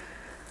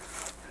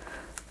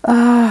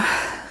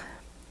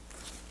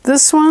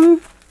 This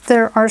one,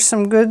 there are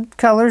some good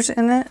colors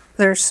in it.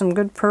 There's some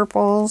good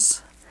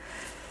purples.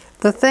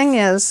 The thing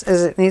is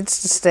it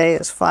needs to stay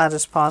as flat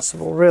as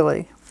possible,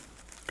 really.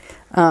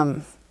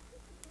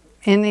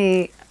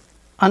 Any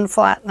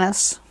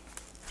unflatness,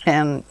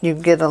 and you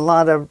get a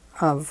lot of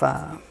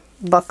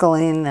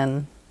buckling,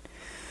 and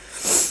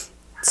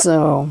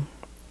so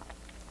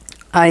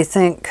I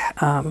think,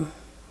 my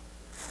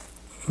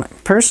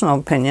personal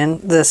opinion,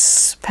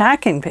 this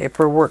packing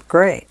paper worked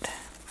great.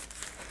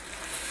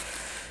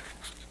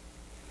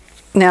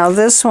 Now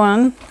this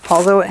one,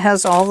 although it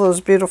has all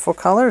those beautiful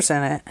colors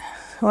in it,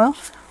 well,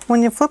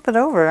 when you flip it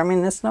over, I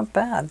mean, it's not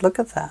bad. Look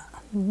at that.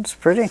 It's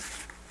pretty.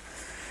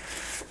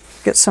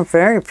 Get some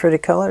very pretty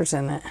colors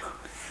in it.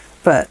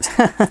 But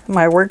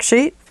my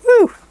worksheet,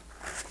 woo!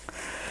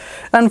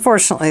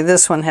 Unfortunately,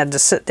 this one had to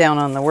sit down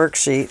on the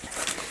worksheet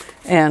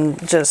and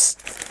just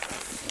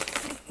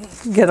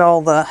get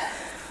all the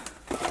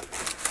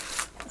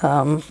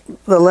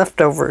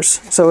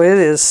leftovers. So it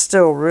is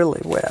still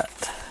really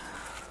wet.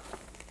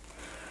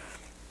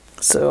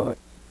 So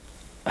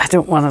I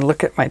don't want to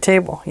look at my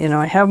table. You know,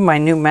 I have my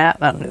new mat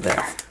under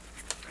there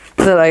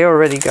that I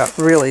already got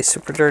really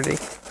super dirty.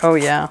 Oh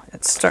yeah,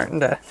 it's starting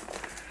to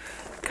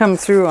come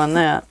through on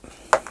that.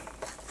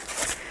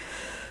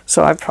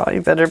 So I probably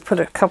better put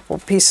a couple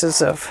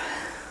pieces of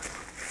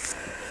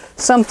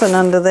something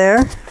under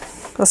there.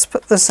 Let's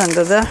put this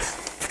under there.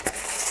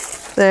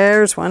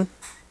 There's one.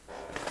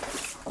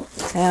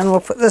 And we'll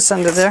put this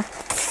under there.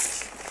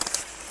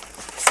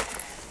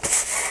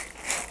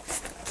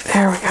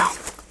 There we go.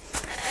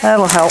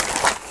 That'll help.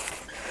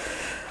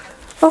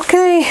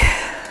 Okay.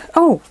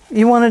 Oh,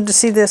 you wanted to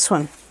see this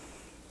one.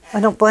 I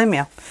don't blame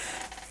you.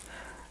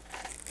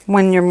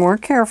 When you're more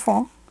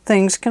careful,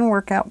 things can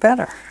work out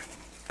better.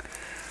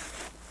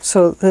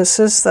 So this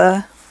is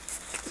the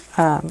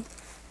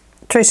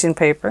tracing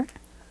paper.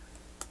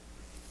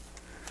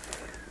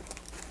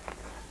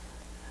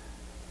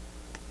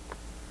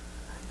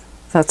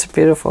 That's a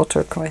beautiful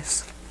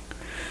turquoise.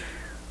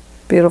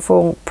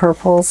 Beautiful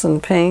purples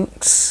and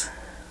pinks.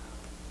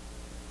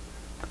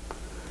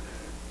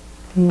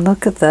 And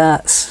look at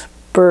that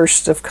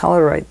burst of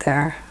color right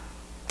there.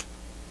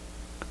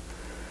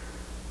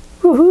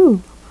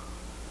 Woohoo!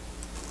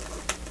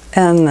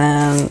 And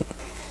then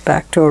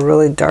back to a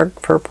really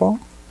dark purple.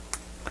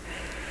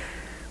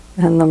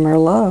 And the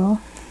Merlot.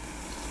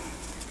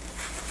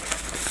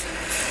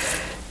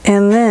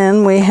 And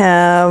then we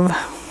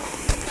have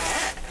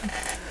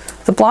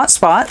the blot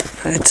spot.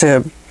 It's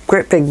a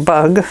great big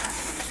bug.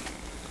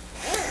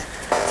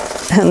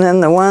 And then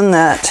the one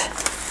that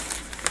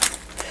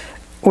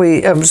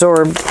we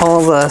absorbed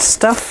all the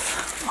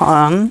stuff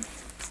on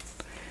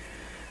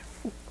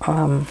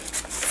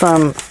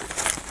from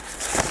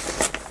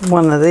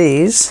one of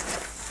these,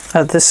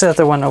 this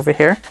other one over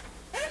here.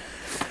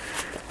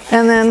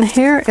 And then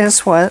here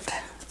is what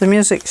the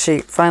music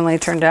sheet finally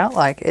turned out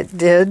like. It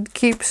did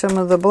keep some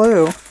of the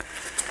blue,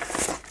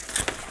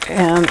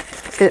 and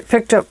it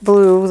picked up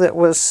blue that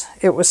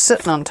it was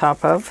sitting on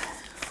top of,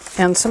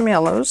 and some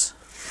yellows.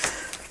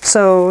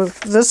 So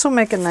this will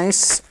make a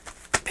nice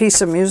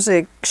piece of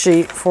music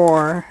sheet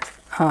for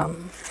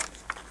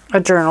a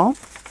journal,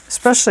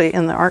 especially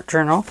in the art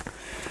journal.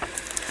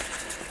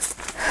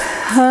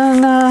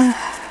 And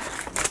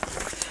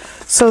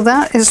so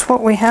that is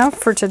what we have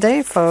for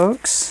today,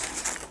 folks.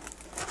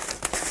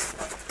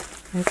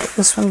 Let me put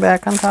this one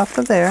back on top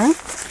of there.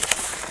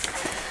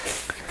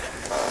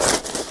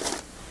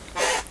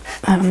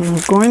 I'm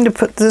going to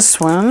put this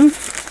one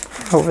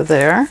over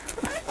there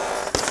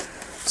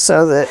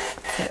so that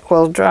it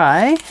will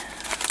dry.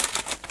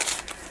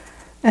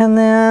 And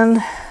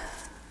then,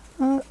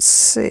 let's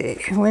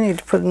see, we need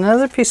to put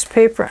another piece of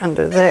paper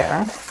under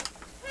there.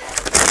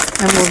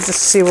 and we'll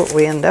just see what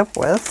we end up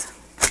with.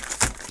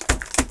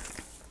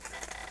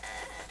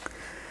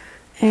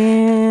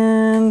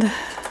 And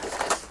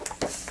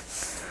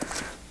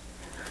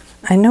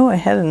I know I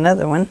had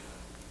another one.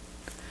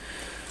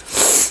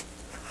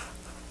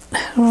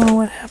 I don't know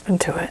what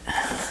happened to it.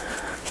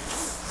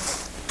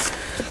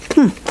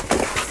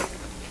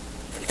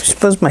 I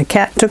suppose my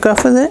cat took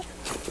off with it.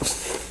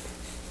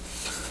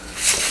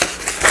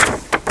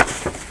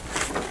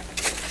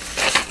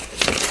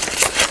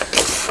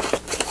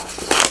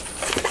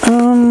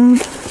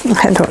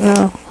 I don't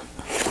know.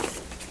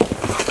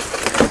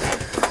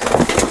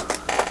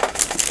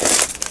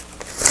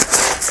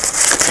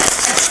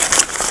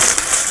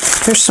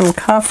 Here's some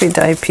coffee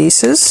dye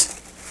pieces.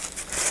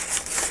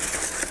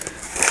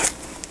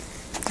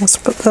 Let's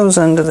put those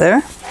under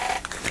there.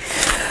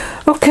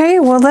 Okay,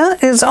 well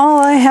that is all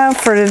I have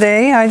for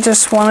today. I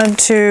just wanted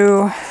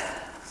to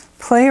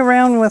play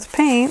around with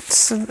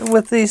paints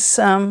with these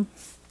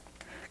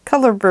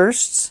color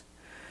bursts.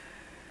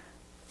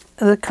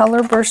 The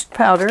color burst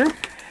powder.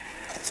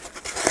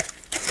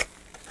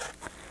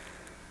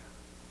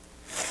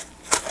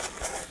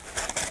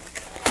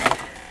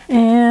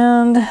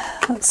 And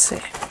let's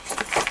see.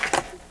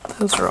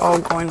 Those are all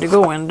going to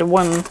go into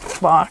one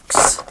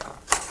box.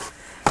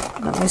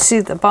 Let me see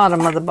the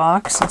bottom of the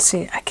box and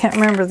see. I can't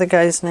remember the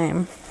guy's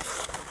name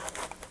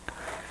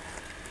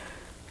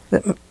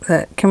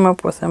that came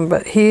up with him,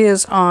 but he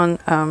is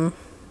on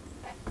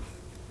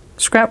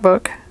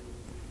Scrapbook.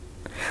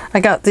 I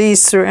got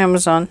these through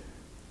Amazon.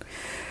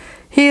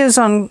 He is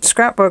on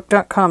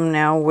scrapbook.com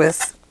now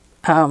with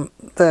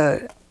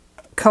the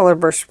color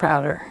burst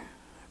powder,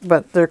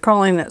 but they're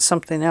calling it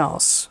something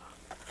else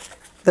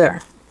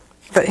there.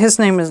 But his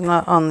name is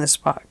not on this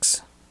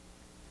box.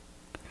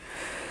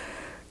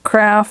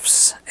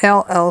 Crafts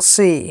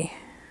LLC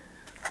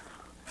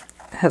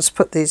has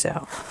put these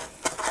out.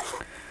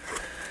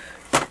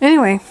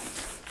 Anyway,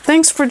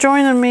 thanks for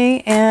joining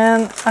me,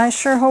 and I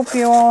sure hope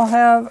you all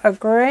have a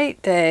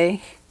great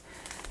day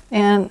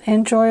and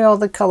enjoy all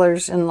the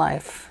colors in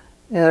life.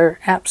 They're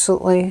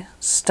absolutely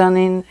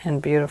stunning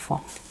and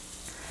beautiful.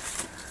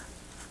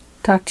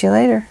 Talk to you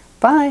later.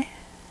 Bye.